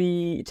to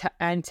the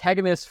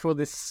antagonist for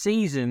this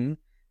season,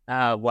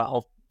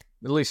 well,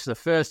 at least for the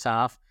first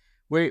half,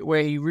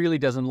 where he really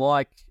doesn't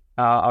like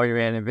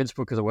Omni-Man and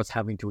Invincible because of what's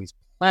happening to his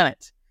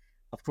planet.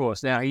 Of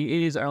course, now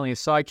he is only a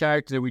side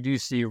character. We do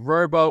see a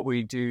robot.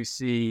 We do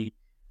see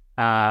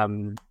a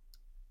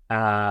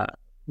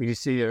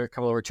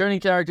couple of returning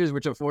characters,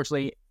 which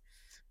unfortunately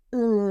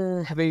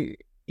have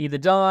either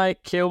died,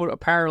 killed, or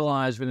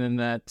paralyzed within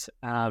that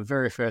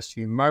very first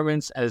few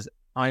moments, as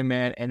Iron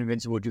Man and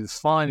Invincible do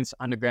find this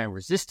underground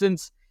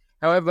resistance.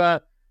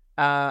 However,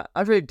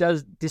 after it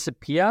does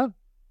disappear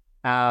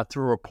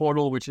through a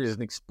portal, which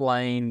isn't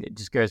explained, it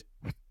just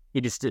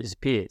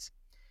disappears.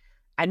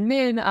 And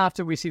then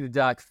after we see the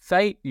Dark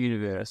Fate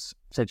universe,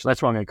 essentially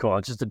that's what I'm going to call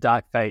it, just the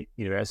Dark Fate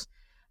universe,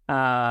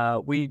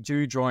 we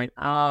do join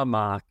our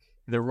Mark,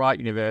 the right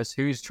universe,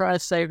 who's trying to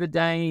save the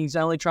day. He's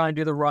only trying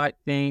to do the right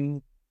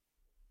thing.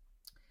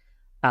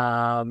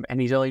 And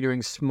he's only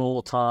doing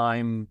small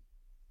time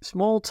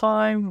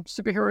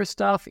superhero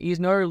stuff. He's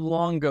no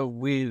longer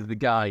with the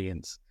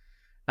Guardians.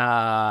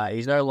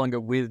 He's no longer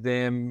with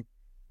them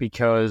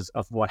because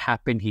of what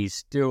happened. He's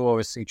still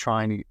obviously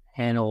trying to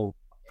handle,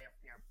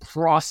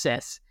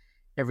 process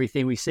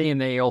everything we see. And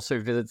then he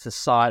also visits the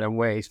site of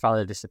where his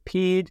father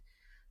disappeared.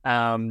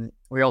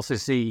 We also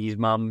see his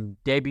mum,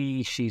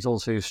 Debbie. She's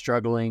also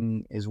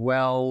struggling as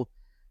well.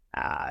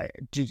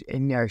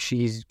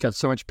 She's got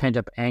so much pent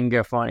up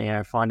anger.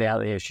 Find out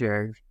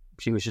that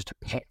she was just a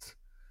pet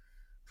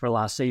for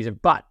last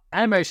season. But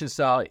animation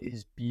style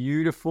is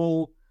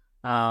beautiful.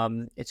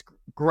 It's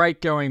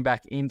great going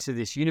back into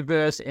this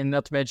universe, and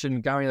not to mention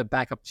going to the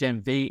backup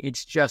Gen V.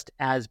 It's just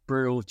as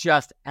brutal,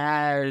 just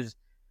as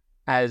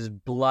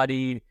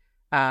bloody.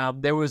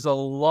 There was a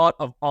lot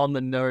of on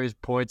the nose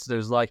points.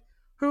 There's like,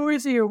 who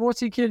is he?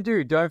 What's he gonna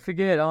do? Don't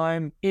forget,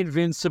 I'm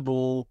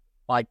invincible.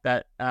 Like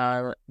that.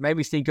 Made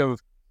me think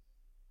of,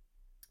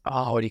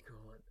 what do you call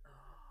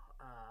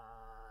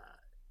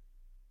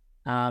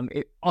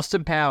it?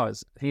 Austin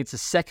Powers. I think it's the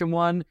second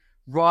one,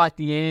 right at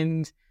the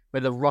end,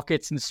 where the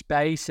rocket's in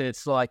space, and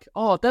it's like,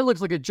 oh, that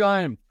looks like a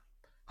giant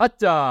hot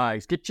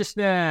dogs. Get your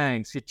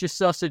snacks, get your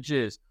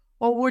sausages.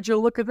 Oh, would you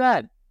look at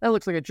that? That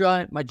looks like a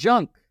giant, my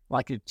junk.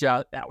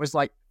 That was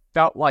like,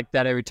 felt like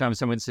that every time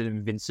someone said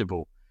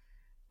Invincible.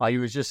 Like, he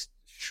was just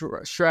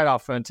straight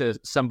off into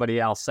somebody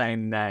else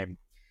saying the name.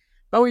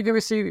 But we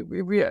do see,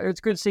 it's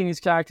good seeing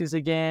his characters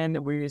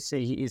again. We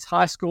see his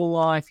high school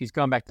life. He's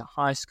gone back to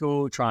high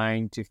school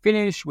trying to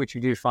finish, which we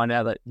do find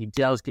out that he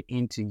does get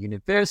into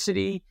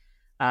university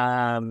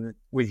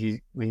with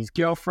his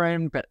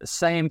girlfriend. But at the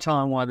same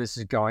time, while this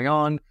is going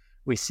on,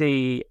 we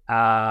see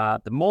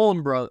the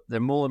Mullen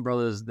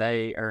brothers,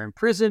 they are in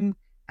prison,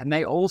 and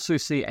they also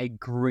see a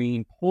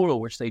green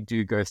portal, which they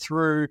do go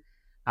through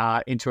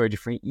into a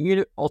different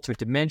alternate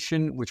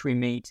dimension, which we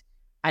meet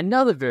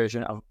another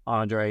version of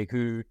Andre,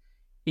 who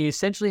he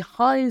essentially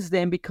hires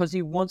them because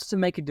he wants to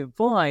make a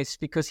device,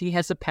 because he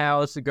has the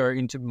powers to go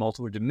into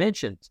multiple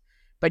dimensions.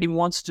 But he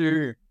wants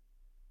to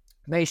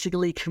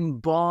basically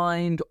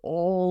combine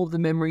all the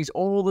memories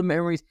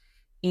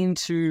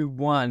into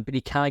one, but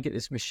he can't get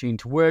this machine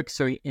to work,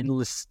 so he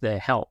enlists their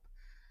help.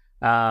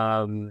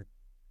 And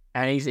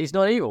he's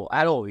not evil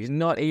at all. He's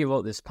not evil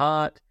at this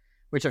part,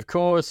 which of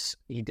course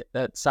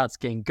that starts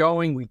getting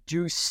going. We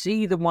do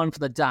see the one for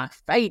the Dark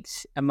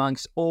Fate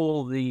amongst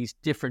all these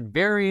different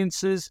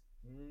variances.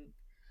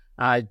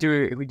 We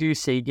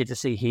get to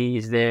see he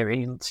is there,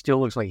 and it still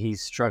looks like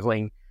he's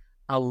struggling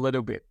a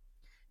little bit.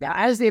 Now,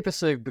 as the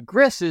episode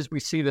progresses, we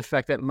see the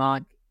fact that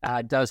Mark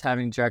does have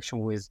an interaction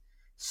with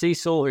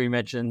Cecil, who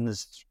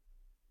mentions,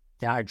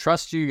 I don't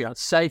trust you, you're not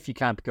safe, you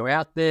can't go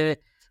out there,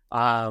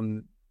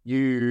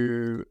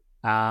 you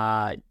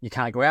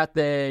can't go out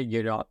there,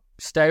 you're not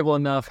stable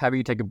enough, how about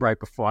you take a break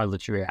before I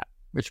let you out?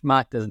 Which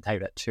Mark doesn't take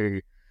that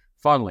too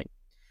fondly.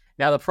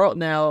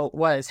 Now,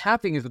 what is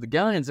happening is with the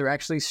Guardians,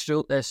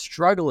 they're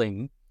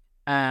struggling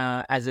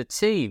as a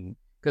team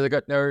because they've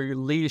got no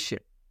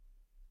leadership.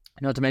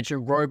 Not to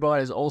mention,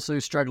 Robot is also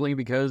struggling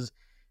because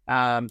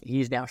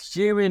he's now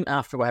human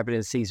after what happened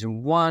in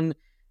season 1.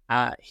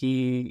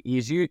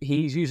 He's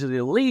usually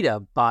the leader,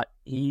 but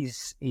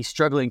he's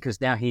struggling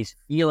because now he's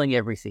feeling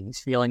everything. He's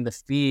feeling the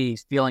fear.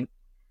 He's feeling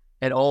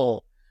it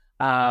all.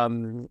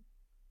 And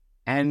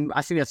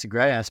I think that's a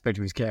great aspect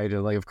of his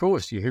character. Like, of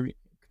course,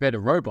 compared to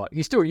Robot,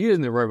 he's still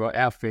using the Robot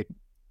outfit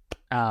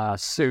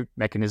suit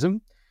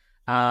mechanism,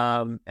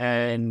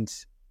 and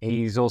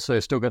he's also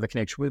still got the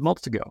connection with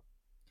Monster Girl.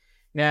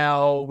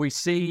 Now, we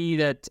see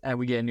that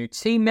we get a new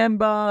team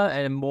member,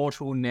 and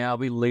Immortal will now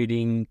be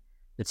leading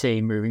the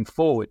team moving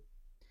forward.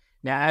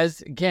 Now, as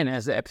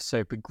the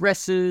episode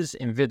progresses,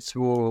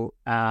 Invincible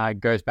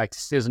goes back to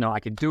says, no, I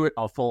can do it.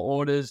 I'll follow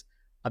orders.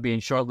 I'll be in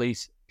short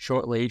leash.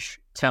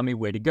 Tell me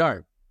where to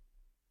go.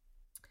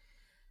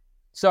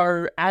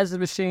 So, as the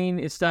machine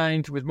is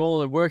starting to, with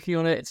more than working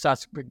on it, it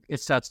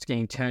starts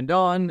getting turned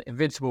on.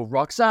 Invincible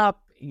rocks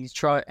up. He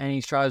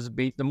tries to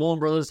beat the Morn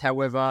brothers.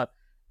 However,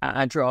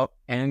 Angel,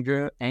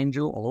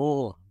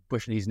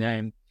 pushing his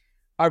name,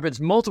 opens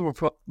multiple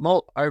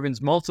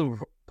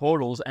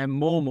portals, and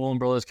more Morn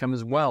brothers come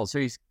as well. So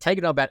he's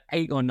taken out about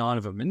 8 or 9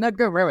 of them. And they've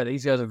got to remember,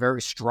 these guys are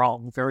very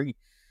strong,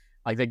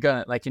 they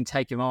can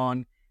take him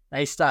on.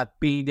 They start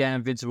beating down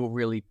Invincible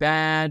really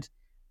bad.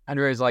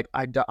 Andre's like,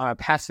 I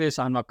pass this,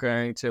 I'm not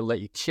going to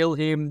let you kill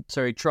him.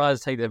 So he tries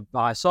to take the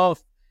device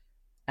off.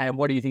 And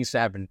what do you think's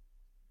happened?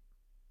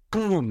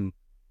 Boom.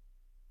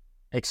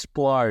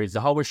 Explodes.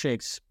 The whole machine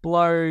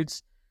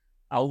explodes.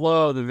 A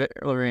lot of the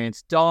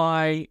variants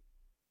die.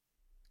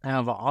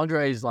 And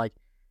Andre's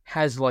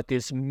has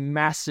this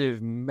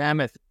massive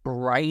mammoth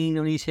brain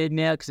on his head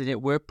now because it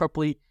didn't work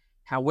properly.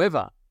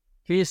 However,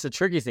 here's the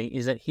tricky thing,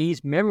 is that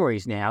his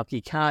memories now,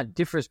 he can't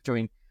differ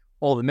between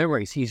all the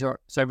memories.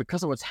 So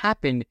because of what's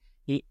happened,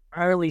 he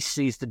only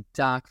sees the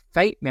Dark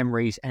Fate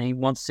memories, and he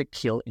wants to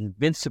kill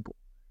Invincible.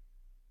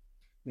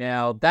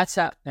 Now,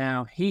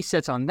 now he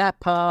sets on that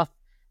path,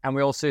 and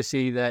we also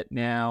see that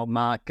now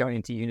Mark going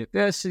into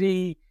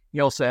university. He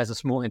also has a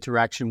small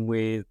interaction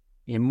with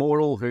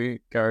Immortal, who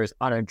goes,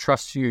 I don't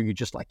trust you, you're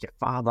just like your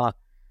father,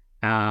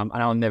 and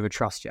I'll never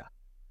trust you,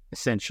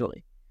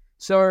 essentially.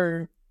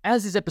 So,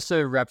 as this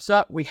episode wraps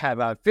up, we have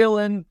our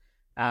villain.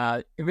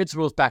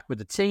 Invincible's back with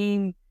the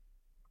team.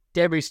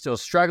 Debbie's still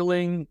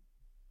struggling,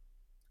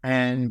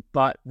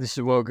 but this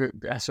is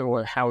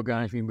how we're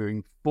going to be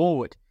moving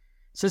forward.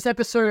 So this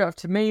episode,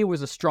 to me,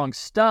 was a strong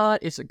start.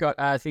 It's got,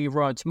 I think,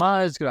 Rotten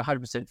Tomatoes, got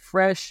 100%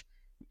 fresh,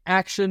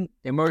 action,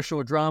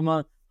 emotional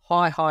drama,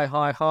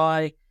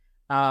 high.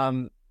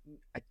 I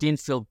didn't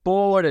feel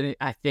bored, and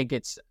I think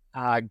it's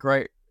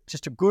great,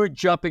 just a good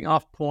jumping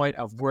off point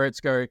of where it's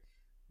going.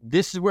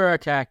 This is where our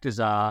characters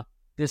are.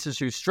 This is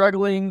who's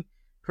struggling,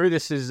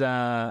 who's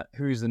the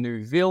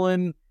new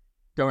villain,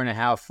 going to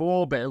how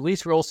for, but at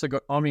least we also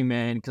got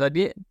Omni-Man, because I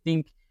didn't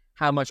think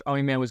how much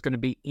Omni-Man was going to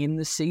be in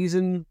the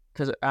season,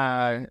 because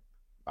I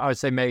would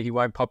say maybe he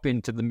won't pop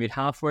into the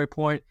mid-halfway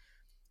point,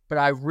 but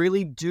I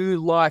really do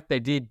like they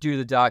did do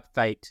the Dark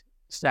Fate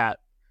stat.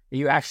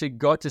 You actually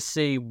got to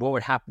see what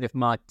would happen if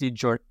Mark did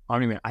join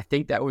Omni-Man. I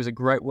think that was a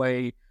great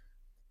way,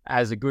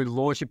 as a good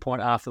launching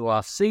point after the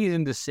last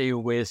season, to see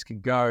where this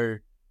could go,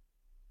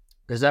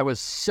 because that was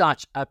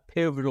such a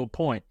pivotal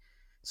point.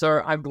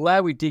 So I'm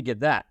glad we did get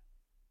that.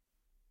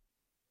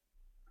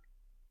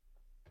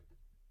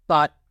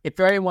 But if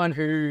for anyone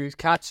who's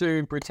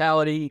cartoon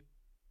brutality,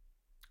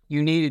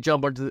 you need to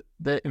jump onto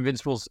the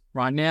Invincibles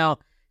right now.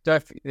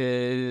 Don't forget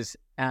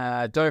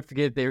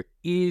there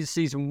is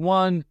season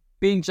 1.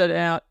 Binge that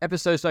out.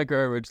 Episodes don't go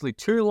originally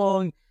too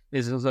long.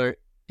 There's also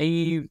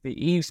the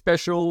Eve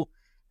special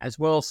as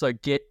well, so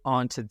get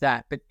on to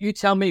that. But you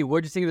tell me,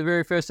 what do you think of the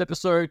very first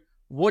episode?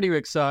 What are you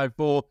excited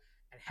for?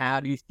 And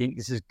how do you think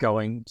this is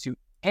going to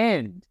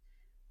end?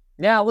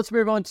 Now, let's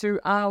move on to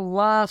our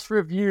last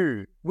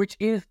review, which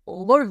is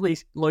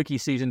Loki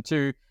Season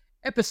 2,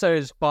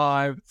 Episode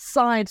 5,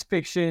 Science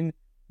Fiction,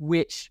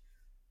 which...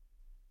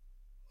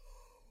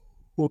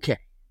 Okay.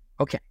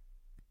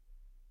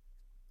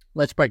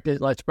 Let's break this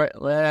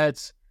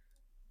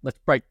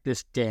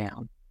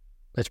down.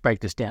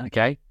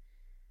 Okay?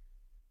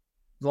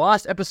 The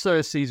last episode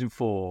of Season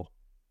 4,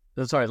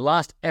 the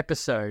last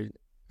episode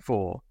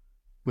 4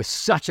 was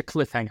such a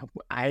cliffhanger.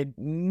 I had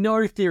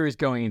no theories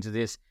going into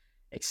this,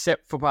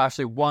 except for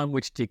partially one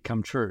which did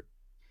come true.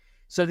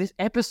 So this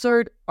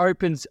episode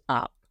opens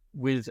up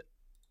with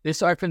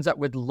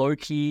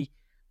Loki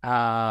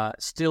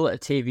still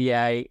at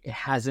TVA. It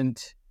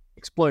hasn't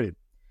exploded.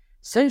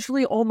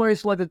 Essentially,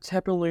 almost like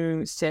the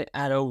balloon set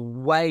at a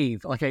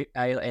wave, like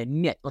a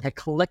net, like a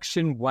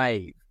collection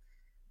wave,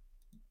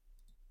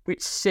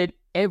 which sent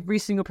every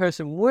single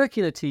person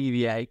working at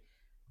TVA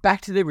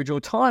back to the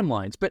original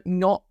timelines, but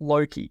not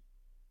Loki.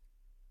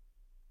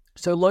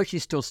 So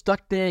Loki's still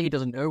stuck there. He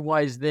doesn't know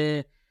why he's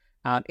there.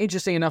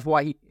 Interesting enough,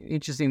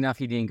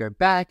 he didn't go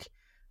back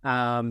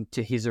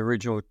to his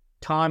original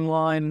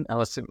timeline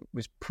unless it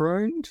was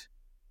pruned.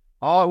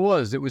 Oh, it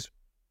was. It was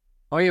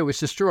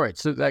destroyed.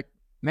 So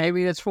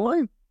maybe that's why.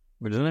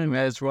 I don't know. Maybe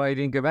that's why he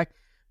didn't go back.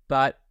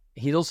 But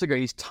he's also got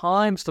his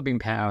time slipping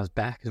powers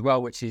back as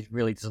well, which he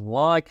really doesn't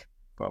like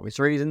for obvious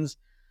reasons.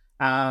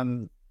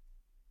 And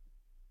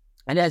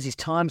as his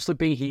time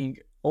slipping, he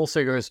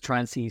also goes to try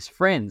and see his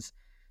friends.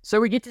 So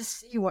we get to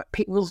see what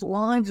people's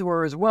lives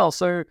were as well.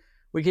 So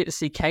we get to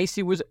see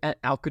Casey was at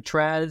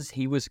Alcatraz.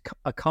 He was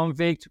a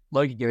convict.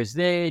 Loki goes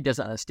there. He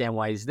doesn't understand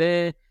why he's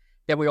there.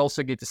 Then we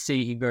also get to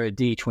see him go to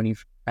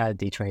D25,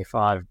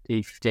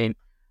 D15,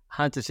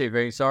 Hunter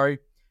TV,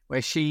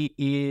 where she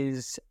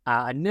is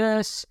a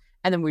nurse.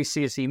 And then we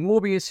see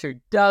Morbius, who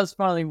does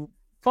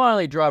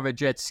finally drive a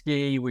jet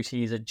ski, which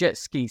he's a jet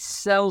ski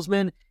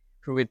salesman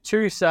with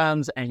 2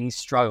 sons, and he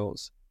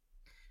struggles.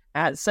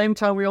 At the same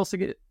time, we also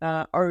get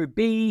OB,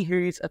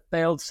 who's a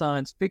failed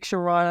science fiction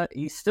writer.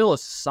 He's still a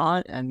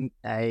science and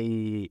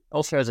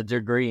also has a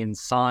degree in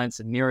science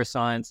and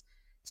neuroscience.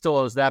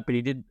 Still has that, but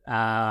he did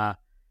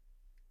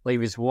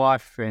leave his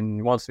wife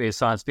and wants to be a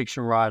science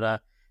fiction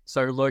writer.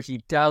 So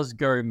Loki does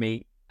go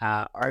meet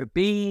OB,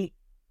 and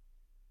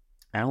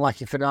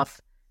lucky enough,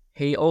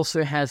 he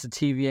also has a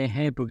TVA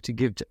handbook to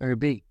give to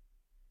OB.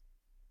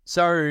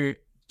 So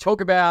talk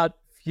about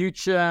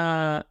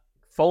future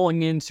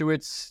falling into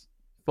its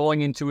what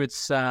do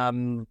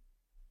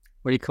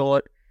you call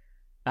it?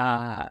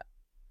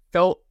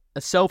 Felt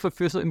a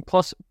self-fulfilling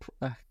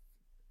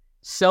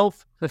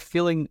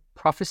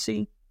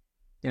prophecy.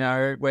 You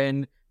know,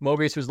 when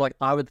Morbius was like,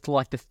 I would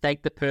like to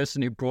thank the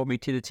person who brought me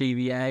to the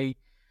TVA.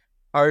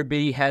 OB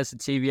has the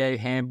TVA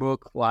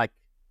handbook, like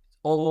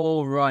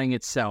all running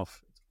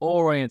itself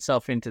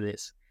into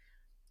this.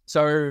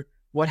 So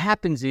what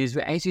happens is,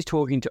 as he's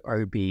talking to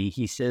OB,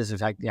 he says, in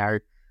fact,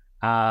 maybe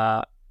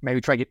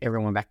try to get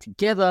everyone back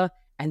together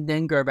and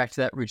then go back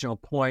to that original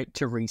point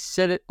to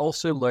reset it.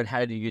 Also learn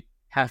how to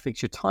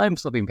fix your time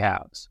slipping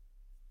powers.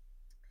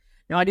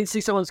 Now, I did see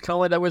someone's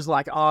comment that was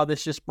like, oh,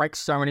 this just breaks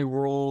so many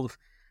rules.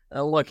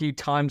 Lucky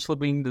time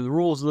slipping, the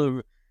rules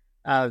of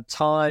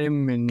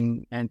time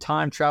and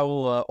time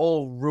travel are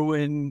all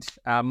ruined.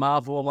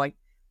 Marvel, I'm like,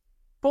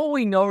 for all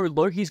we know,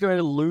 Loki's going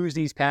to lose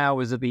these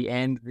powers at the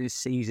end of this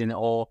season,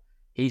 or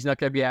he's not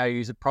going to be able to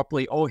use it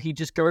properly, or he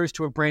just goes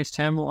to a branch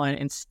timeline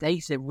and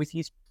stays there with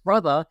his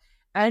brother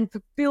and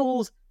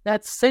fulfills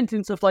that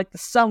sentence of like, the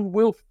sun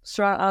will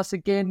strike us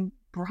again,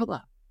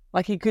 brother.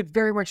 Like, he could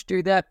very much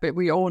do that, but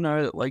we all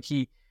know that like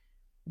he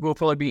will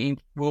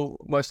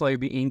most likely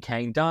be in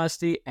Kang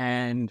Dynasty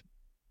and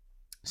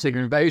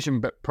Secret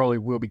Invasion, but probably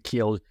will be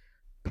killed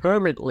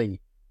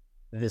permanently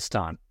this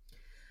time.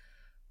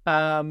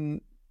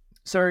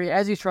 So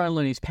as he's trying to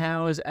learn his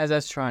powers, as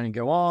that's trying to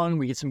go on,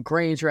 we get some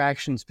great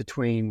interactions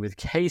with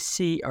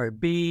Casey,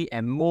 OB,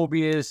 and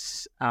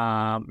Morbius,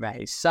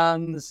 his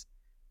sons.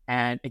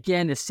 And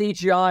again, the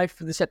CGI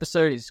for this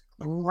episode is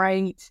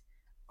great.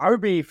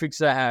 OB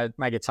figures out how to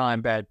make a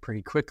time bad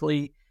pretty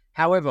quickly.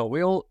 However,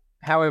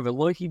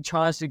 Loki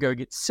tries to go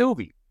get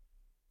Sylvie.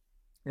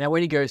 Now,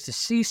 when he goes to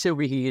see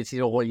Sylvie, he's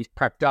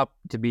prepped up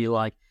to be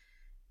like,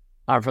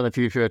 I'm from the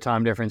future,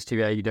 time difference,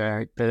 TVA, you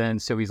don't. But then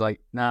Sylvie's like,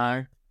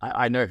 no,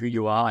 I know who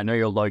you are. I know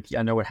you're Loki.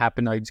 I know what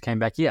happened. I just came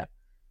back here.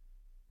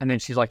 And then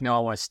she's like, no, I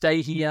want to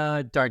stay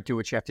here. Don't do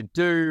what you have to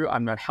do.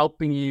 I'm not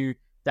helping you.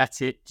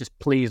 That's it. Just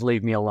please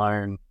leave me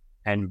alone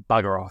and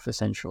bugger off,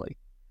 essentially.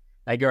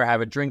 They go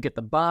have a drink at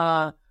the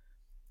bar,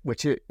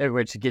 which it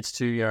gets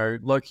to,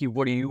 Loki,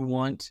 what do you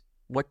want?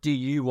 What do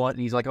you want?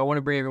 And he's like, I want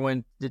to bring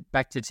everyone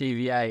back to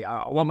TVA.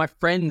 I want my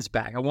friends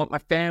back. I want my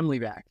family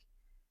back.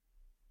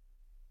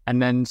 And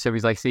then so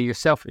he's like, see, you're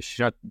selfish.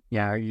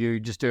 You're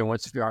just doing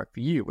what's right for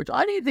you, which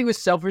I didn't think was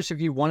selfish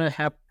if you want to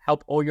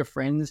help all your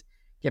friends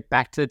get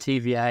back to the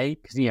TVA,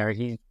 because,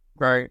 he's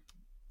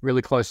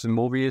really close to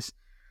Morbius.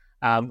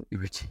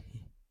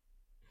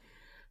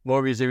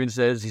 Morbius even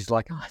says, he's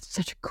like, oh, it's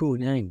such a cool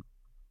name.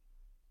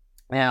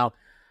 Now,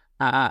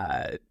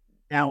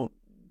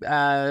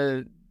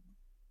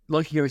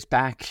 Loki goes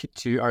back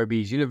to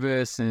OB's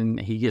universe, and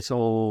he gets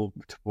all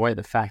to avoid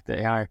the fact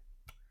that,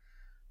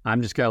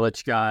 I'm just going to let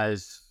you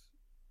guys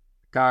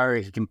go.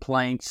 He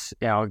complains,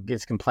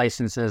 gets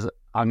complacent and says,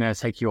 I'm going to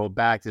take you all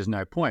back. There's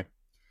no point.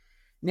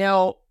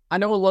 Now, I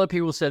know a lot of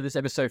people said this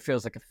episode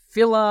feels like a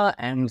filler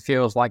and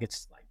feels like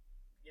it's like,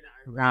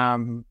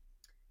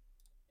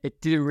 it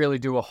didn't really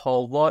do a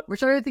whole lot,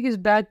 which I don't think is a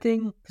bad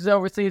thing, because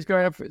obviously it's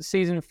going up for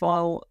season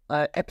final,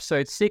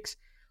 episode 6.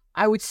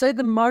 I would say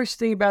the most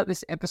thing about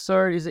this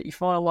episode is that you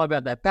find a lot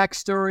about that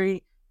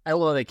backstory, a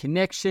lot of the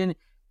connection,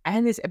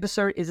 and this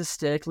episode is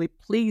aesthetically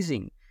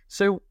pleasing.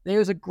 So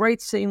there's a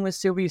great scene where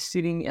Sylvia's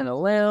sitting in a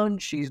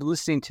lounge, she's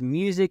listening to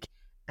music,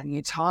 and the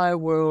entire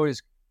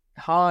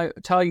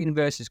entire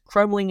universe is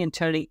crumbling and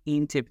turning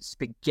into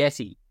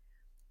spaghetti,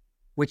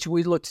 which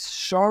we looked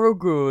so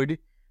good.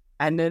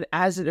 And then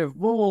as it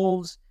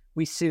evolves,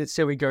 we see that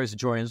Sylvie goes to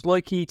join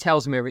Loki,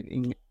 tells him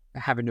everything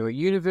happened to her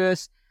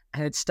universe,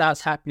 and it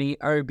starts happening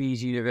in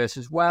OB's universe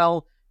as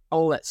well.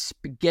 All that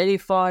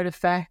spaghetti-fied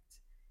effect.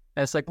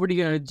 And it's like, what are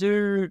you going to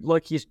do?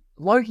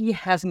 Loki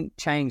hasn't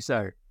changed,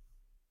 though.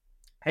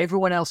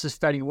 Everyone else is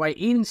fading away.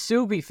 Even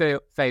Sylvie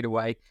fade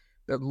away,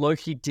 but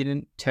Loki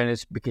didn't turn to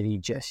spaghetti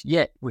just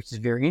yet, which is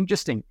very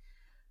interesting.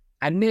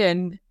 And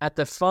then, at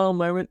the final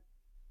moment,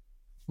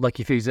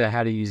 Loki figures out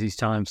how to use his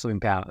time-slipping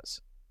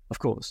powers. Of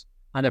course,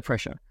 under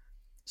pressure.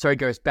 So he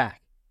goes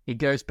back. He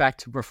goes back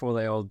to before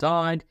they all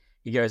died.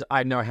 He goes,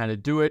 I know how to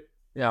do it.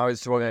 You know,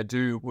 this is what we're going to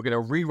do. We're going to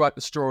rewrite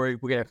the story.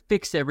 We're going to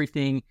fix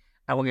everything.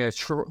 And we're going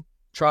to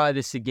try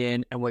this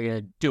again. And we're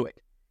going to do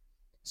it.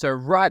 So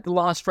right at the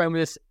last frame of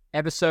this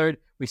episode,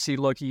 we see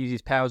Loki use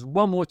his powers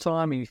one more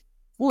time. And he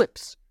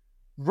flips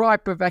right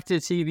back to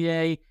the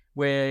TVA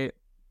where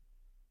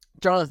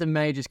Jonathan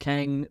Majors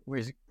Kang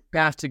was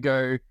about to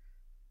go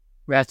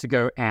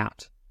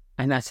out.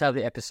 And that's how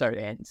the episode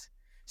ends.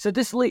 So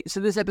this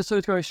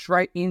episode goes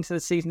straight into the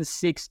season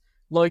 6.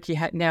 Loki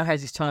now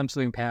has his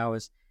time-slipping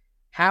powers.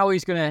 How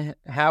he's gonna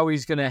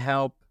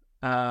help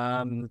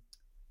Kang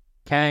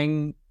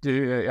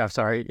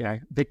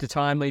Victor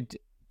Timely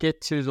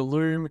get to the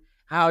loom.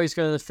 How he's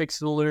gonna fix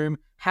the loom.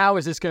 How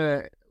is this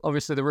gonna?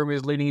 Obviously, the rumor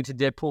is leading into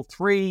Deadpool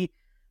 3.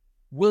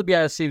 Will he be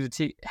able to save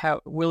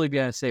will he be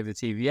able to save the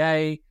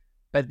TVA?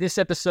 But this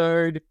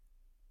episode,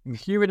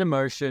 human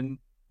emotion.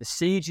 The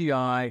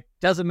CGI,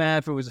 doesn't matter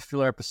if it was a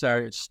filler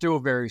episode, it's still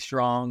very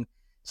strong.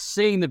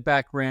 Seeing the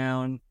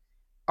background,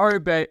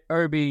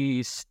 Obi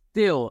is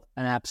still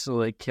an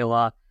absolute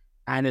killer,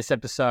 and this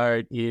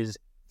episode is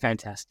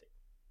fantastic.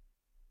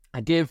 I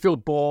didn't feel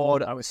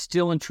bored, I was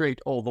still intrigued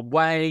all the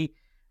way.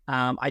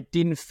 I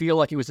didn't feel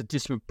like it was a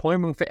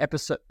disappointment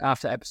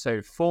after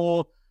episode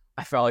 4.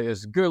 I felt like it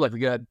was good, like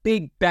we got a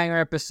big banger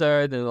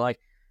episode, then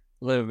like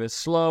a little bit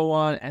slow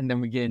one, and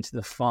then we get into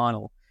the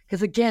final.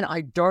 Because again,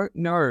 I don't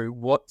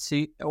know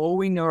all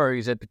we know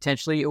is that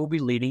potentially it will be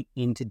leading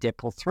into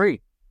Deadpool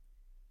 3.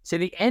 So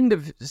the end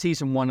of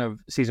season one of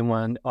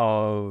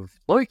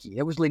Loki,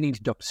 that was leading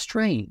to Doctor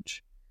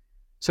Strange.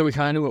 So we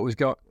kind of knew what was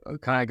going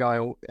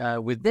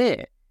with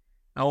there.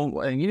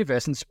 In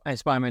universe and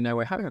Spiderman No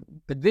Way Home.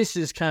 But this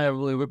is kind of a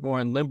little bit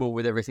more in limbo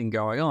with everything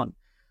going on.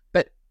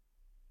 But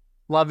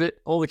love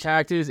it, all the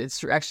characters.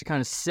 It's actually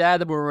kind of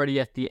sad that we're already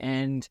at the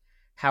end.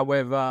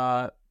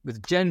 However,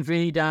 with Gen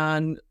V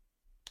done,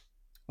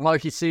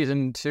 Loki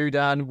Season 2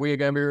 done. We're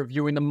going to be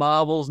reviewing the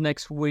Marvels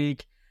next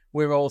week.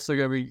 We're also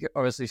going to be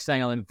obviously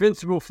staying on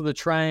Invincible for the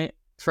train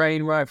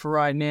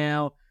right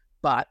now.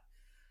 But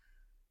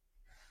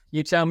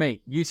you tell me,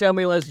 ladies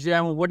and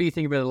gentlemen, what do you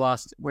think about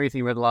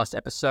the last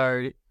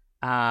episode?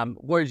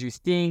 What did you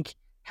think?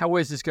 How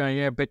is this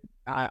going? But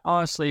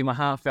honestly, my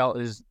heartfelt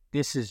is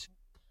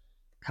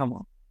come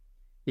on.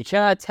 You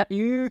can't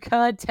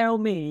tell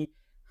me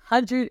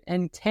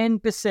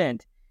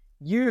 110%.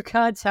 You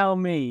can't tell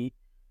me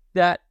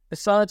that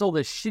besides all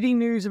the shitty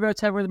news about what's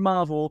happening with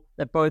Marvel,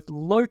 that both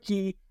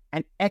Loki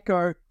and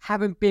Echo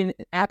haven't been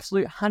an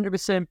absolute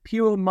 100%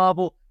 pure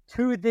Marvel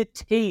to the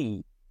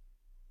T.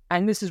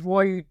 And this is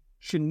why you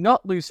should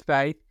not lose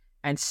faith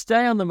and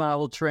stay on the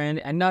Marvel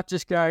trend and not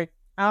just go,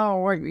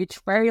 oh, wait, it's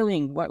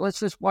failing. Let's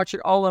just watch it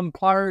all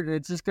implode.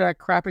 It's just going to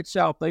crap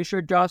itself. They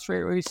should just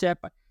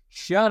reset. But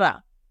shut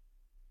up.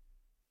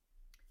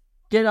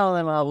 Get on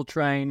the Marvel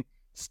train.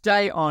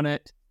 Stay on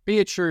it. Be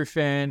a true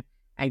fan.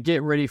 And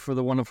get ready for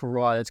the wonderful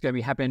ride that's going to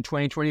be happening in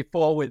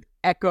 2024 with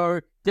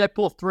Echo,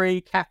 Deadpool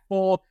 3, Cat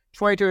 4.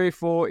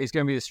 2024 is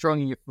going to be a strong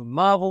year for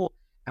Marvel,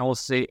 and we'll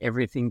see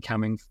everything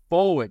coming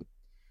forward.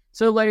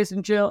 So, ladies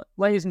and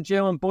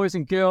gentlemen, boys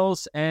and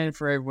girls, and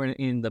for everyone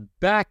in the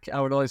back, I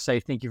would always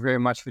say thank you very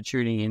much for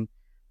tuning in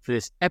for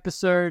this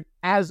episode.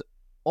 As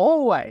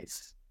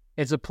always,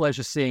 it's a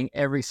pleasure seeing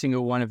every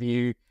single one of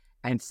you,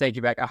 and thank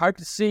you back. I hope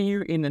to see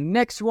you in the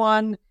next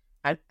one,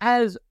 and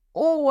as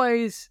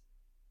always,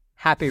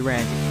 happy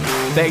ranting.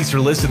 Thanks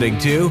for listening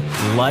to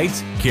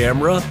Lights,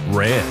 Camera,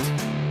 Rant.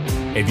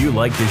 If you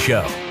like the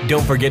show,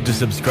 don't forget to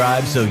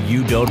subscribe so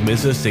you don't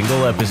miss a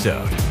single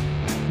episode.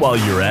 While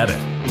you're at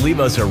it, leave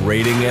us a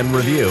rating and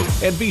review,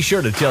 and be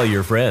sure to tell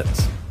your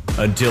friends.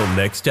 Until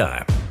next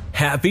time,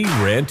 happy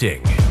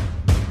ranting.